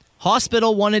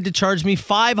 Hospital wanted to charge me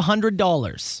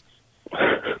 $500.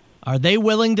 Are they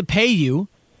willing to pay you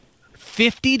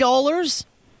 $50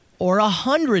 or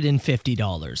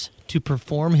 $150 to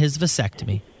perform his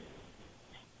vasectomy?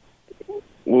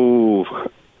 Ooh.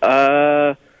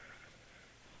 I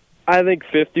think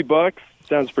 $50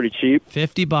 sounds pretty cheap.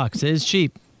 $50 is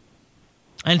cheap.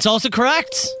 And it's also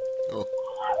correct.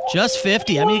 Just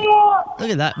 50. I mean, look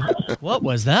at that. What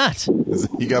was that?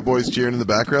 You got boys cheering in the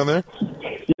background there?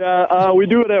 Yeah, we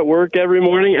do it at work every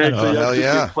morning. Actually, hell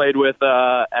yeah. I played with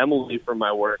Emily from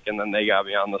my work, and then they got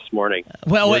me on this morning.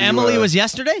 Well, Emily was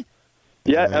yesterday?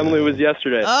 Yeah, Emily was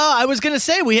yesterday. Oh, I was going to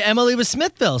say, Emily was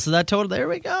Smithville, so that total, there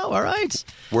we go. All right.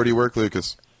 Where do you work,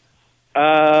 Lucas?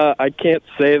 I can't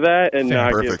say that and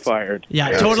not Perfect. get fired. Yeah,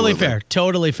 Absolutely. totally fair.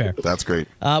 Totally fair. That's great.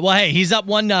 Well, hey, he's up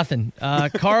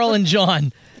 1-0. Carl and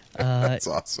John. That's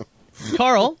awesome.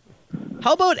 Carl,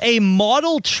 how about a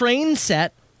model train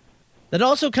set that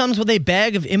also comes with a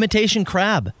bag of imitation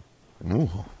crab? Ooh.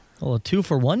 Well, a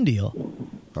 2-for-1 deal.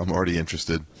 I'm already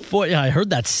interested. Yeah, I heard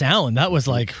that sound. That was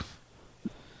like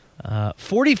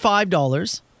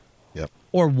 $45 Yep.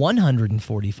 or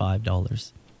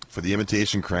 $145. For the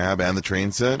imitation crab and the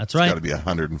train set? That's right. It's got to be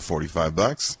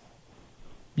 $145.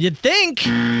 You'd think.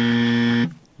 Ooh,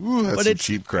 that's But some it's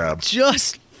cheap crab.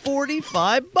 Just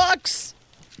 $45.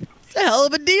 It's a hell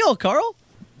of a deal, Carl.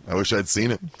 I wish I'd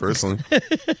seen it, personally.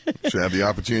 Should have the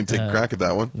opportunity to take a crack at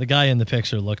that one. The guy in the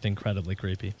picture looked incredibly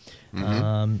creepy.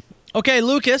 Okay,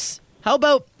 Lucas, how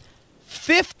about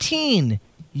 15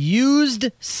 used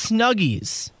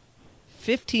Snuggies?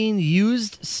 15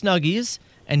 used Snuggies,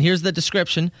 and here's the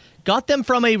description. Got them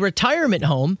from a retirement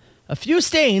home, a few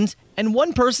stains, and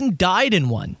one person died in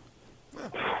one.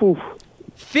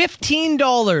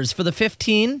 $15 for the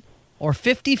 15 or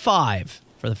 $55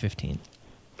 for the 15?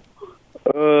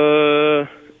 I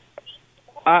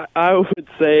would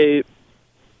say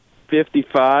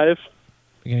 55.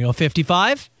 You're going to go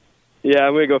 55? Yeah,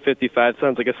 I'm going to go 55.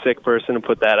 Sounds like a sick person to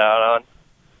put that out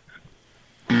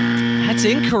on. That's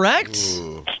incorrect.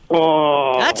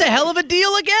 Oh. That's a hell of a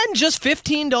deal again. Just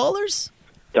 $15?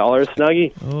 Dollar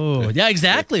Snuggie. Oh, yeah,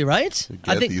 exactly, right?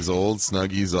 Get these old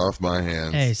Snuggies off my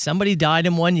hands. Hey, somebody died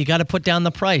in one. You got to put down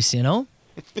the price, you know?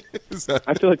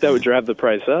 I feel like that would drive the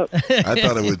price up. I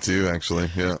thought it would too, actually.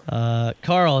 Yeah.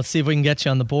 Carl, let's see if we can get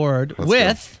you on the board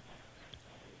with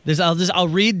this. I'll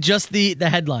read just the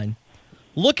headline.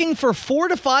 Looking for 4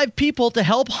 to 5 people to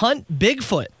help hunt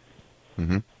Bigfoot.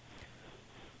 Mm-hmm.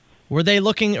 Were they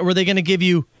going to give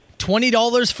you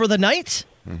 $20 for the night?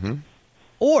 Mm-hmm.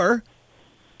 Or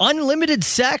unlimited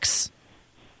sex?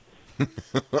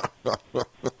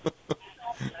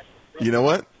 You know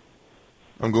what?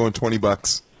 I'm going $20.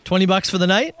 $20 for the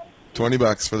night?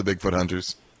 $20 for the Bigfoot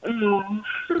hunters.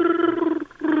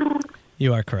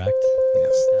 You are correct.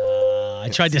 Yes. I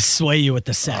tried to sway you with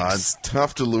the sex. It's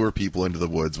tough to lure people into the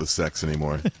woods with sex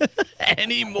anymore.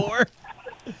 Anymore.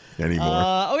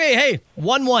 Okay, hey,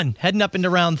 1-1, heading up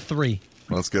into round 3.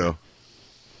 Let's go.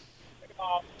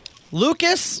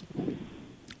 Lucas,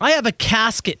 I have a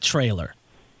casket trailer.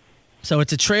 So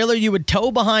it's a trailer you would tow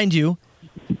behind you,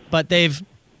 but they've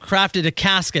crafted a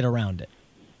casket around it.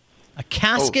 A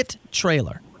casket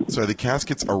trailer. So are the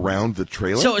caskets around the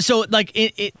trailer? So like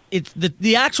it's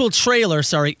the actual trailer,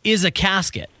 is a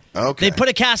casket. Okay. They put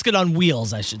a casket on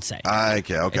wheels, I should say.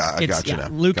 Okay, I got you now.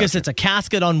 Lucas, it's a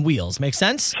casket on wheels. Make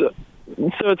sense? So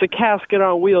it's a casket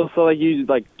on wheels, so you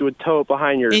would tow it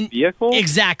behind your vehicle?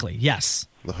 Exactly, yes.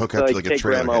 The hook up to like a take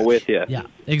trailer grandma hitch. with you. Yeah,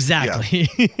 exactly.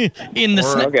 in the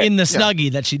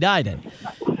Snuggie that she died in.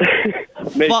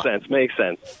 Makes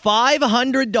sense.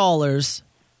 $500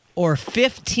 or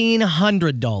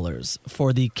 $1,500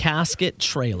 for the casket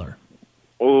trailer.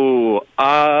 Oh,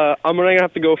 I'm going to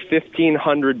have to go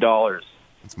 $1,500.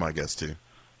 That's my guess, too.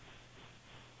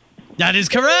 That is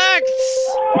correct.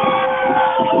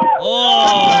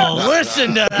 Oh,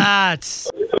 listen to that.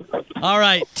 All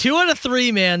right, 2 out of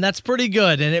 3, man. That's pretty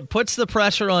good, and it puts the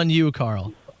pressure on you,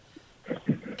 Carl.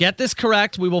 Get this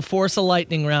correct. We will force a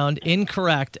lightning round.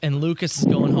 Incorrect, and Lucas is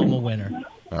going home a winner.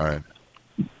 All right.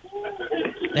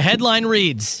 The headline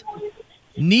reads,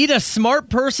 "Need a smart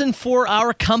person for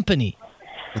our company."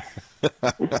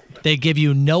 They give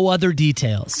you no other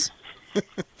details.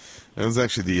 That was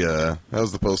actually that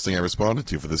was the posting I responded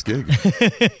to for this gig.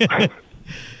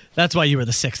 That's why you were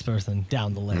the 6th person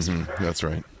down the list. Mm-hmm. That's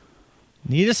right.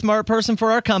 Need a smart person for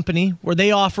our company. Were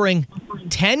they offering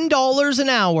 $10 an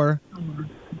hour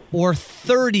or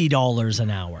 $30 an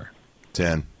hour?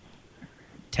 10.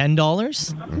 $10?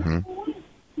 Mm-hmm.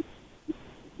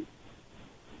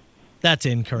 That's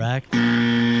incorrect.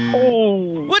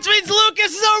 Oh. Which means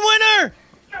Lucas is our winner.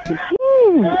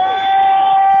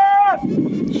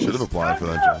 Should have applied for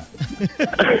that job.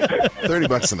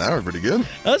 $30 an hour, pretty good.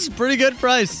 That's a pretty good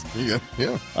price. Yeah.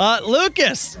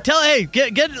 Lucas,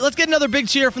 let's get another big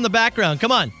cheer from the background.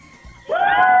 Come on.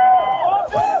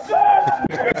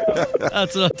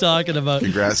 That's what I'm talking about.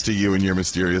 Congrats to you and your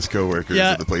mysterious coworkers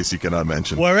at the place you cannot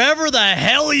mention. Wherever the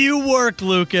hell you work,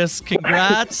 Lucas,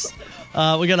 congrats.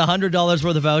 We got $100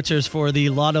 worth of vouchers for the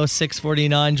Lotto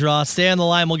 649 draw. Stay on the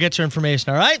line. We'll get your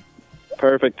information, all right?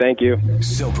 Perfect. Thank you.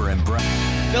 Soper and Brown.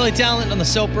 Billy Talent on the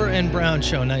Soper and Brown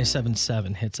Show,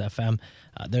 97.7 Hits FM.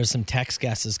 There's some text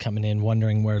guesses coming in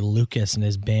wondering where Lucas and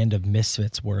his band of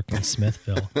misfits work in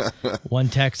Smithville. One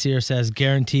text here says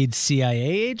guaranteed CIA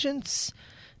agents.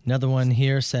 Another one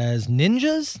here says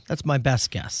ninjas. That's my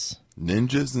best guess.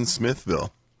 Ninjas in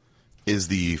Smithville is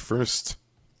the first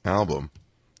album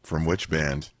from which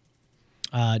band?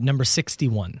 Number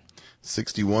 61.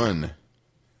 61.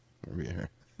 Where are we here?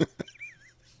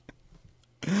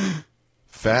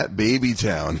 Fat Baby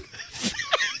Town.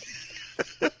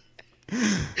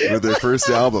 With their first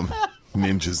album,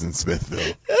 Ninjas in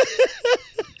Smithville.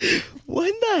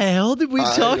 When the hell did we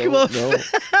talk about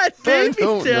Fat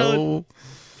Baby Town?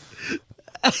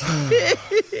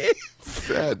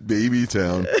 Fat Baby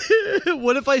Town.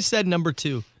 What if I said number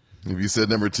 2? If you said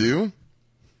number 2?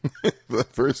 The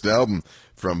first album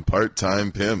from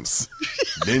Part-Time Pimps,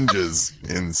 Ninjas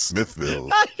in Smithville.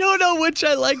 I don't know which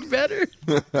I like better.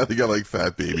 I think I like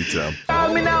Fat Baby Town.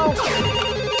 Let me know.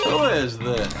 Who is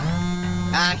this?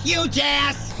 Huge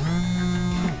ass.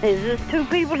 Is this 2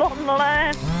 people on the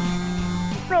line?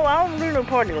 No, I don't do no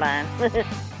party line.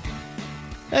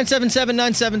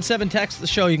 977-977, text the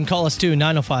show. You can call us too,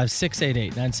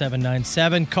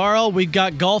 905-688-9797. Carl, we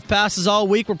got golf passes all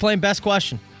week. We're playing Best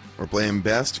Question. We're playing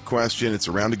Best Question. It's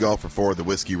a round of golf for 4 at the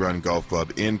Whiskey Run Golf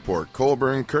Club in Port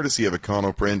Colborne, courtesy of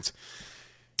Econoprint.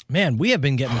 Man, we have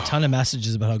been getting a ton of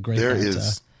messages about how great there that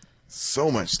is. So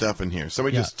much stuff in here.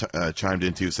 Somebody just chimed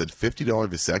in too, said $50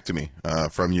 vasectomy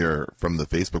from the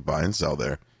Facebook buy and sell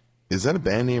there. Is that a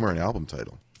band name or an album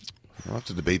title? I'll have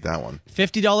to debate that one.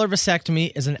 $50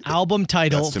 vasectomy is an album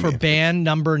title for band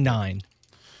number 9.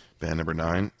 Band number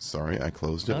 9. Sorry, I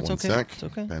closed it. No, One okay. sec. It's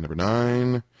okay. Band number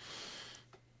 9.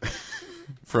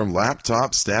 From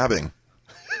Laptop Stabbing.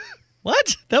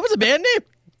 What? That was a band name?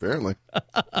 Apparently.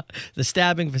 The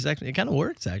stabbing vasectomy. It kind of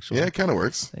works, actually. Yeah, it kind of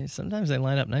works. Sometimes they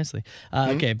line up nicely.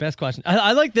 Okay, best question.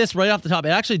 I like this right off the top. It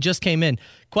actually just came in.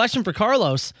 Question for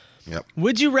Carlos. Yep.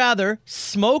 Would you rather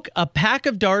smoke a pack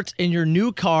of darts in your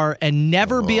new car and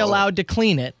never be allowed to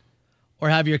clean it, or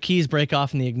have your keys break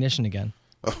off in the ignition again?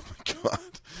 Oh, my God.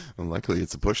 Well, luckily,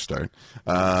 it's a push start.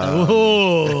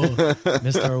 Mr.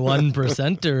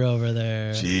 1%er over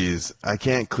there. Jeez. I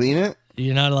can't clean it?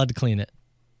 You're not allowed to clean it.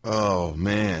 Oh,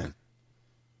 man.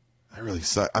 I really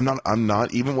suck. I'm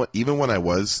not even when I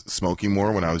was smoking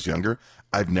more when I was younger,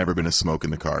 I've never been a smoke in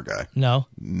the car guy. No.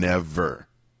 Never.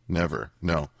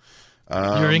 No.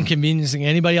 You're inconveniencing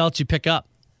anybody else you pick up.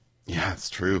 Yeah, it's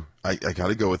true. I got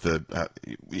to go with the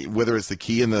whether it's the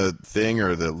key in the thing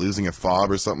or the losing a fob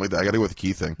or something like that. I got to go with the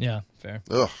key thing. Yeah, fair.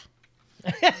 Ugh.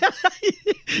 I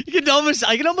can almost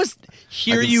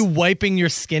hear you wiping your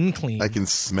skin clean. I can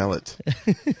smell it.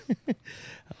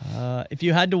 If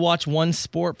you had to watch one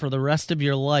sport for the rest of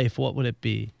your life, what would it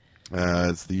be?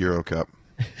 It's the Euro Cup.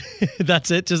 That's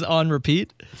it? Just on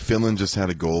repeat? Finland just had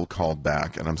a goal called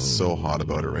back, and I'm so hot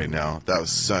about it right now. That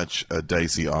was such a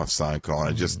dicey offside call.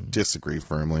 I just disagree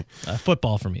firmly.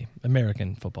 Football for me.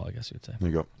 American football, I guess you would say.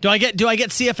 There you go. Do I get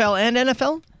CFL and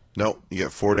NFL? No, you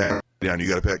get 4 down. You got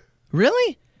to pick.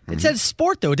 Really? It said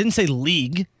sport, though. It didn't say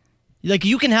league. Like,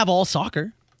 you can have all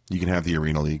soccer. You can have the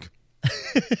Arena League.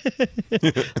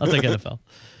 I'll take NFL.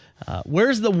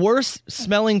 Where's the worst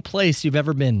smelling place you've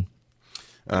ever been?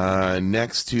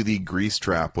 Next to the grease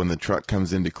trap when the truck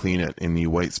comes in to clean it in the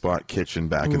White Spot kitchen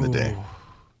back in the day.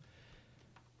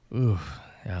 Ooh,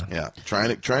 yeah. Yeah,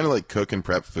 trying to like cook and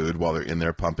prep food while they're in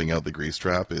there pumping out the grease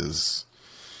trap is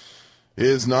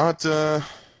not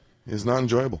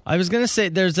enjoyable. I was gonna say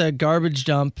there's a garbage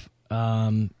dump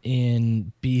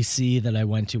in BC that I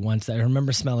went to once that I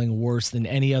remember smelling worse than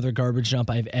any other garbage dump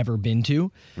I've ever been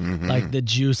to. Mm-hmm. Like the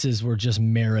juices were just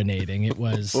marinating. It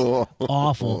was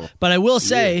awful. But I will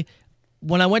say,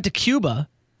 when I went to Cuba,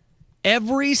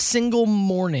 every single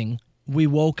morning we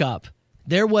woke up,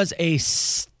 there was a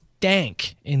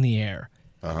stank in the air.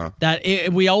 That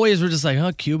we always were just like,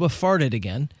 oh, Cuba farted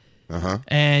again.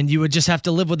 And you would just have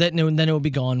to live with it, and then it would be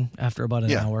gone after about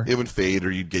an hour. It would fade,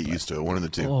 or you'd get used to it. One of the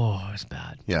two. Oh, it's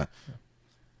bad. Yeah.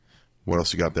 What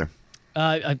else you got there?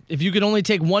 If you could only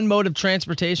take one mode of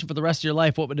transportation for the rest of your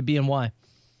life, what would it be and why?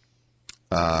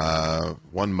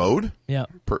 One mode? Yeah.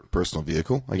 Personal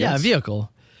vehicle, I guess. Yeah, a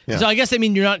vehicle. Yeah. So I guess, I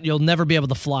mean, you'll never be able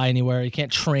to fly anywhere. You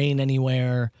can't train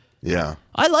anywhere. Yeah.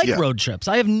 I like road trips.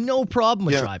 I have no problem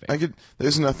with driving.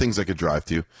 There's enough things I could drive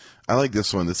to. I like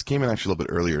this one. This came in actually a little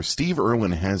bit earlier. Steve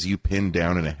Irwin has you pinned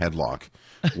down in a headlock.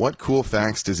 What cool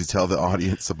facts does he tell the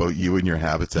audience about you and your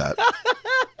habitat?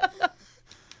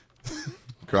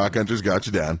 Croc Hunter's got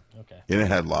you down in a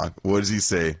headlock. What does he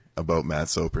say about Matt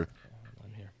Soper?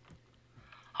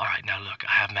 All right, now look,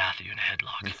 I have Matthew in a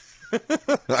headlock.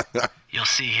 You'll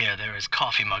see here there is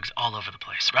coffee mugs all over the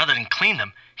place. Rather than clean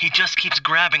them, he just keeps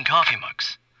grabbing coffee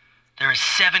mugs. There is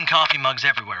 7 coffee mugs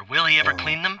everywhere. Will he ever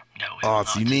clean them? No, he will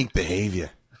it's not. unique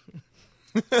behavior.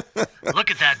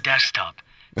 Look at that desktop.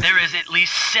 There is at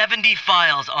least 70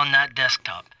 files on that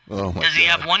desktop. Oh my Does he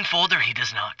God. have one folder? He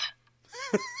does not.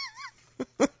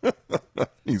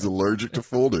 He's allergic to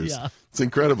folders. Yeah. It's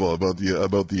incredible about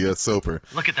the Soper.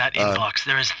 Look at that inbox.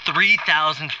 There is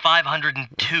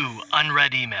 3,502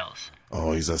 unread emails.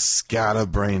 Oh, he's a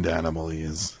scatterbrained animal, he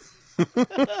is.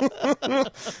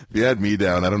 If you had me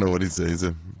down, I don't know what he'd say. He's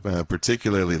a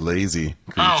particularly lazy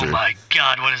creature. Oh my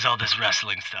God, what is all this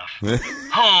wrestling stuff?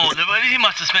 He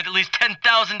must have spent at least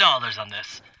 $10,000 on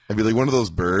this. I'd be like one of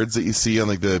those birds that you see on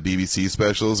like the BBC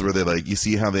specials where they like, you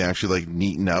see how they actually like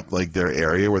neaten up like their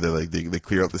area where they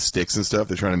clear out the sticks and stuff.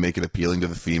 They're trying to make it appealing to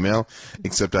the female,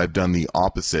 except I've done the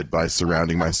opposite by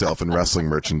surrounding myself in wrestling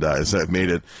merchandise. I've made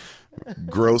it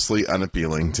grossly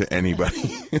unappealing to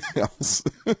anybody else.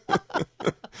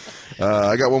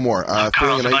 I got one more.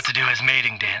 Carl's about to do his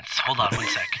mating dance. Hold on one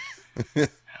sec.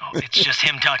 It's just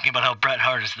him talking about how Bret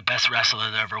Hart is the best wrestler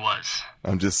there ever was.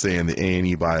 I'm just saying the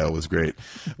A&E bio was great.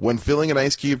 When filling an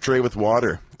ice cube tray with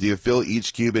water, do you fill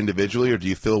each cube individually or do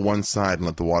you fill one side and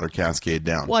let the water cascade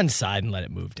down? One side and let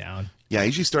it move down. Yeah, I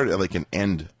usually start at like an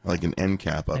end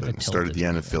cap of it. Start at the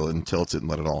end and fill it and tilt it and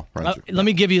let it all run through. Let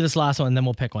me give you this last one, and then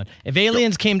we'll pick one. If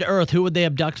aliens came to Earth, who would they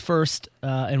abduct first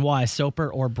and why,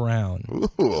 Soper or Brown? Ooh.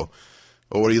 Well,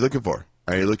 what are you looking for?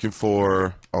 Are you looking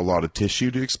for a lot of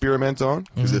tissue to experiment on?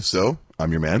 Because if so,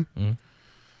 I'm your man.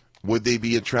 Would they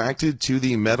be attracted to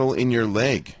the metal in your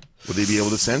leg? Would they be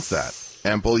able to sense that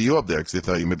and pull you up there because they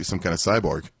thought you might be some kind of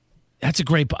cyborg? That's a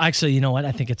great... Actually, you know what?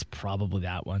 I think it's probably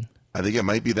that one. I think it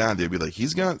might be that. They'd be like,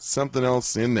 he's got something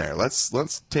else in there. Let's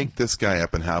take this guy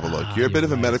up and have a look. You're a bit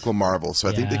of a medical marvel, so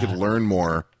I think they could learn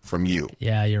more from you.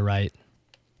 Yeah, you're right.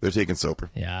 They're taking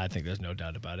Soper. Yeah, I think there's no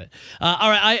doubt about it.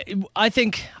 All right, I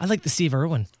think I like the Steve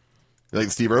Irwin. You like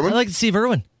Steve Irwin? I like the Steve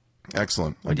Irwin.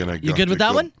 Excellent. You good with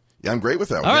that one? Yeah, I'm great with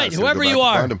that one. All right, whoever you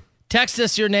are, text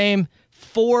us your name.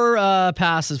 4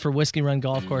 passes for Whiskey Run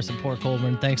Golf Course in Port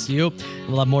Colborne. Thanks to you.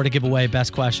 We'll have more to give away.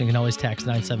 Best question, you can always text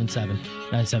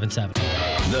 977-977.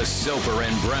 The Soper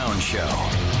and Brown Show.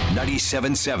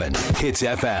 97.7 Hits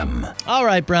FM. All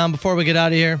right, Brown, before we get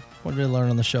out of here, what did we learn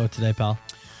on the show today, pal?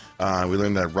 We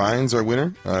learned that Ryan's our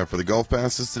winner for the golf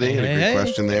passes today. Had a great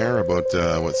question there about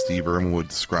what Steve Irwin would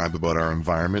describe about our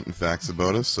environment and facts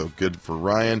about us. So good for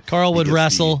Ryan. Carl would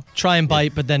wrestle, try and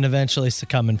bite, but then eventually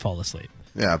succumb and fall asleep.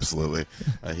 Yeah, absolutely.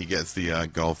 He gets the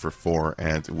golf for 4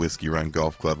 at Whiskey Run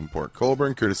Golf Club in Port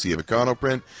Colborne, courtesy of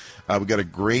Econoprint. We got a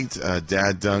great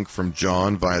dad dunk from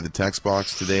John via the text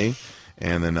box today,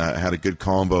 and then had a good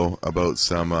combo about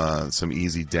some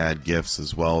easy dad gifts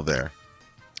as well there.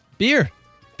 Beer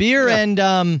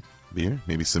and beer,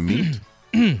 maybe some meat.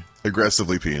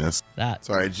 Aggressively penis. That.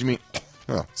 Sorry, did you mean?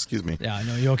 Oh, excuse me. Yeah, I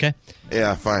know. You okay?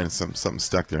 Yeah, fine. Something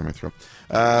stuck there in my throat.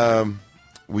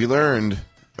 We learned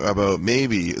about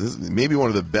maybe one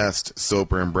of the best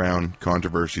Soper and Brown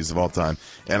controversies of all time,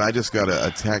 and I just got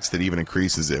a text that even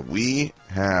increases it. We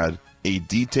had a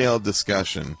detailed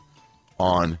discussion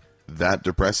on that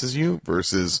depresses you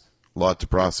versus lot to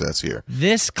process here.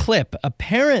 This clip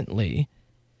apparently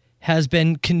has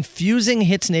been confusing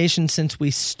Hits Nation since we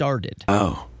started.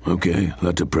 Oh, okay.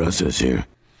 Lot to process here.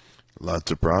 Lot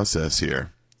to process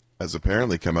here. has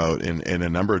apparently come out in a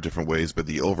number of different ways, but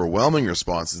the overwhelming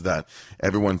response is that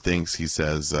everyone thinks he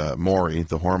says, Maury,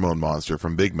 the hormone monster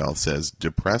from Big Mouth, says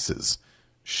depresses.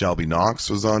 Shelby Knox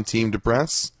was on Team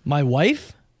Depress. My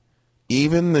wife?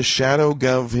 Even the Shadow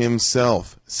Gov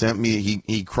himself sent me,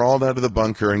 he crawled out of the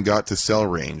bunker and got to cell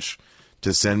range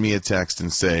to send me a text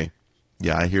and say,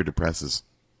 yeah, I hear depresses.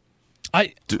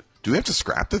 Do we have to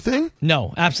scrap the thing?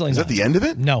 No, absolutely not. Is that the end of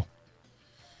it? No.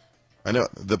 I know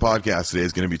the podcast today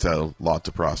is going to be titled "Lot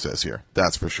to Process" here.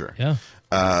 That's for sure. Yeah.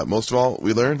 Most of all,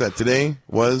 we learned that today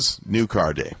was New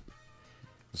Car Day.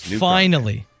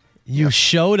 Finally, you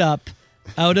showed up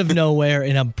out of nowhere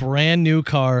in a brand new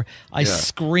car. I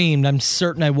screamed. I'm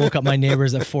certain I woke up my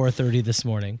neighbors at 4:30 this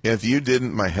morning. If you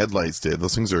didn't, my headlights did.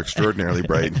 Those things are extraordinarily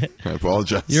bright. I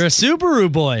apologize. You're a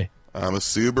Subaru boy. I'm a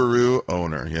Subaru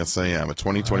owner. Yes, I am. A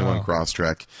 2021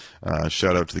 Crosstrek.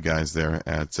 Shout out to the guys there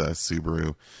at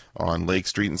Subaru on Lake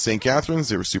Street in St. Catharines.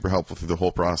 They were super helpful through the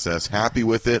whole process. Happy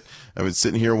with it. I was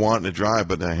sitting here wanting to drive,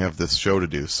 but I have this show to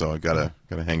do, so I gotta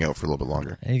hang out for a little bit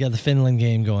longer. And you got the Finland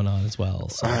game going on as well.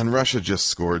 So. And Russia just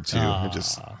scored too. It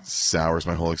just sours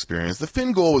my whole experience. The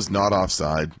Finn goal was not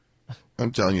offside.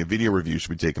 I'm telling you, video review should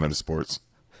be taken out of sports.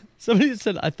 Somebody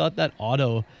said, I thought that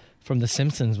Otto from The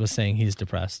Simpsons was saying he's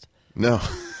depressed. No.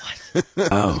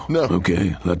 Oh, no.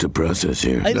 Okay, let the process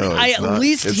here. I at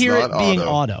least hear it being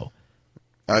Otto.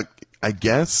 I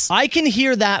guess. I can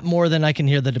hear that more than I can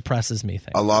hear the depresses me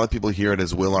thing. A lot of people hear it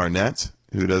as Will Arnett,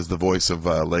 who does the voice of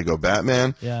Lego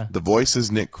Batman. Yeah. The voice is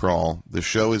Nick Kroll. The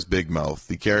show is Big Mouth.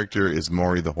 The character is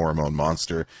Maury the Hormone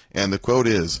Monster. And the quote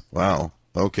is, wow,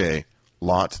 okay,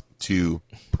 lot to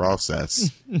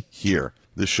process here.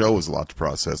 The show was a lot to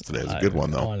process today. It was a good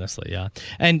one, though. Honestly, yeah.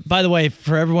 And by the way,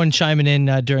 for everyone chiming in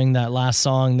during that last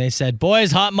song, they said,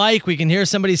 boys, hot mic, we can hear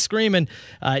somebody screaming.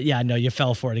 Yeah, no, you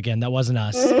fell for it again. That wasn't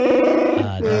us.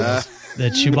 That was the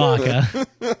Chewbacca.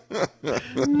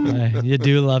 You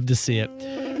do love to see it.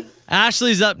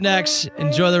 Ashley's up next.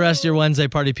 Enjoy the rest of your Wednesday,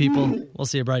 party people. We'll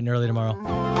see you bright and early tomorrow.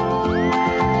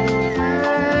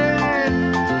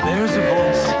 There's a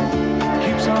voice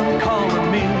keeps on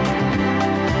calling me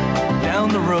down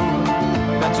the road.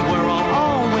 That's where I'll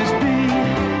always be.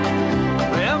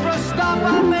 Every stop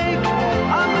I make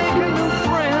a new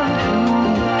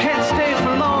friend. Can't stay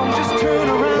for long, just turn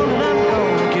around and I'm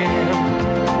gone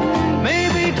again.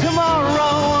 Maybe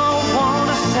tomorrow I'll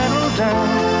wanna settle down.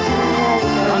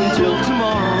 Until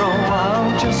tomorrow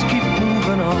I'll just keep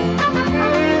moving on.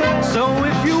 So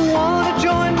if you wanna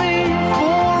join me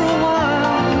for a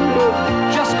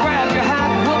while, just grab your hat,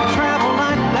 we'll travel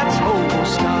like that's old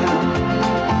style.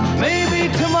 Maybe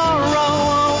tomorrow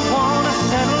I'll wanna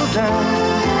settle down.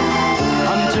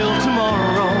 Until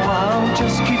tomorrow I'll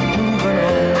just keep moving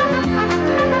on.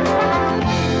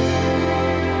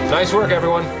 Nice work,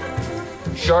 everyone.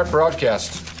 Sharp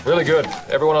broadcast. Really good.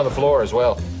 Everyone on the floor as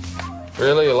well.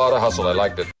 Really a lot of hustle. I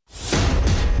liked it.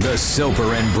 The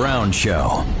Soper and Brown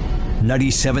Show.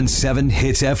 97.7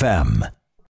 Hits FM.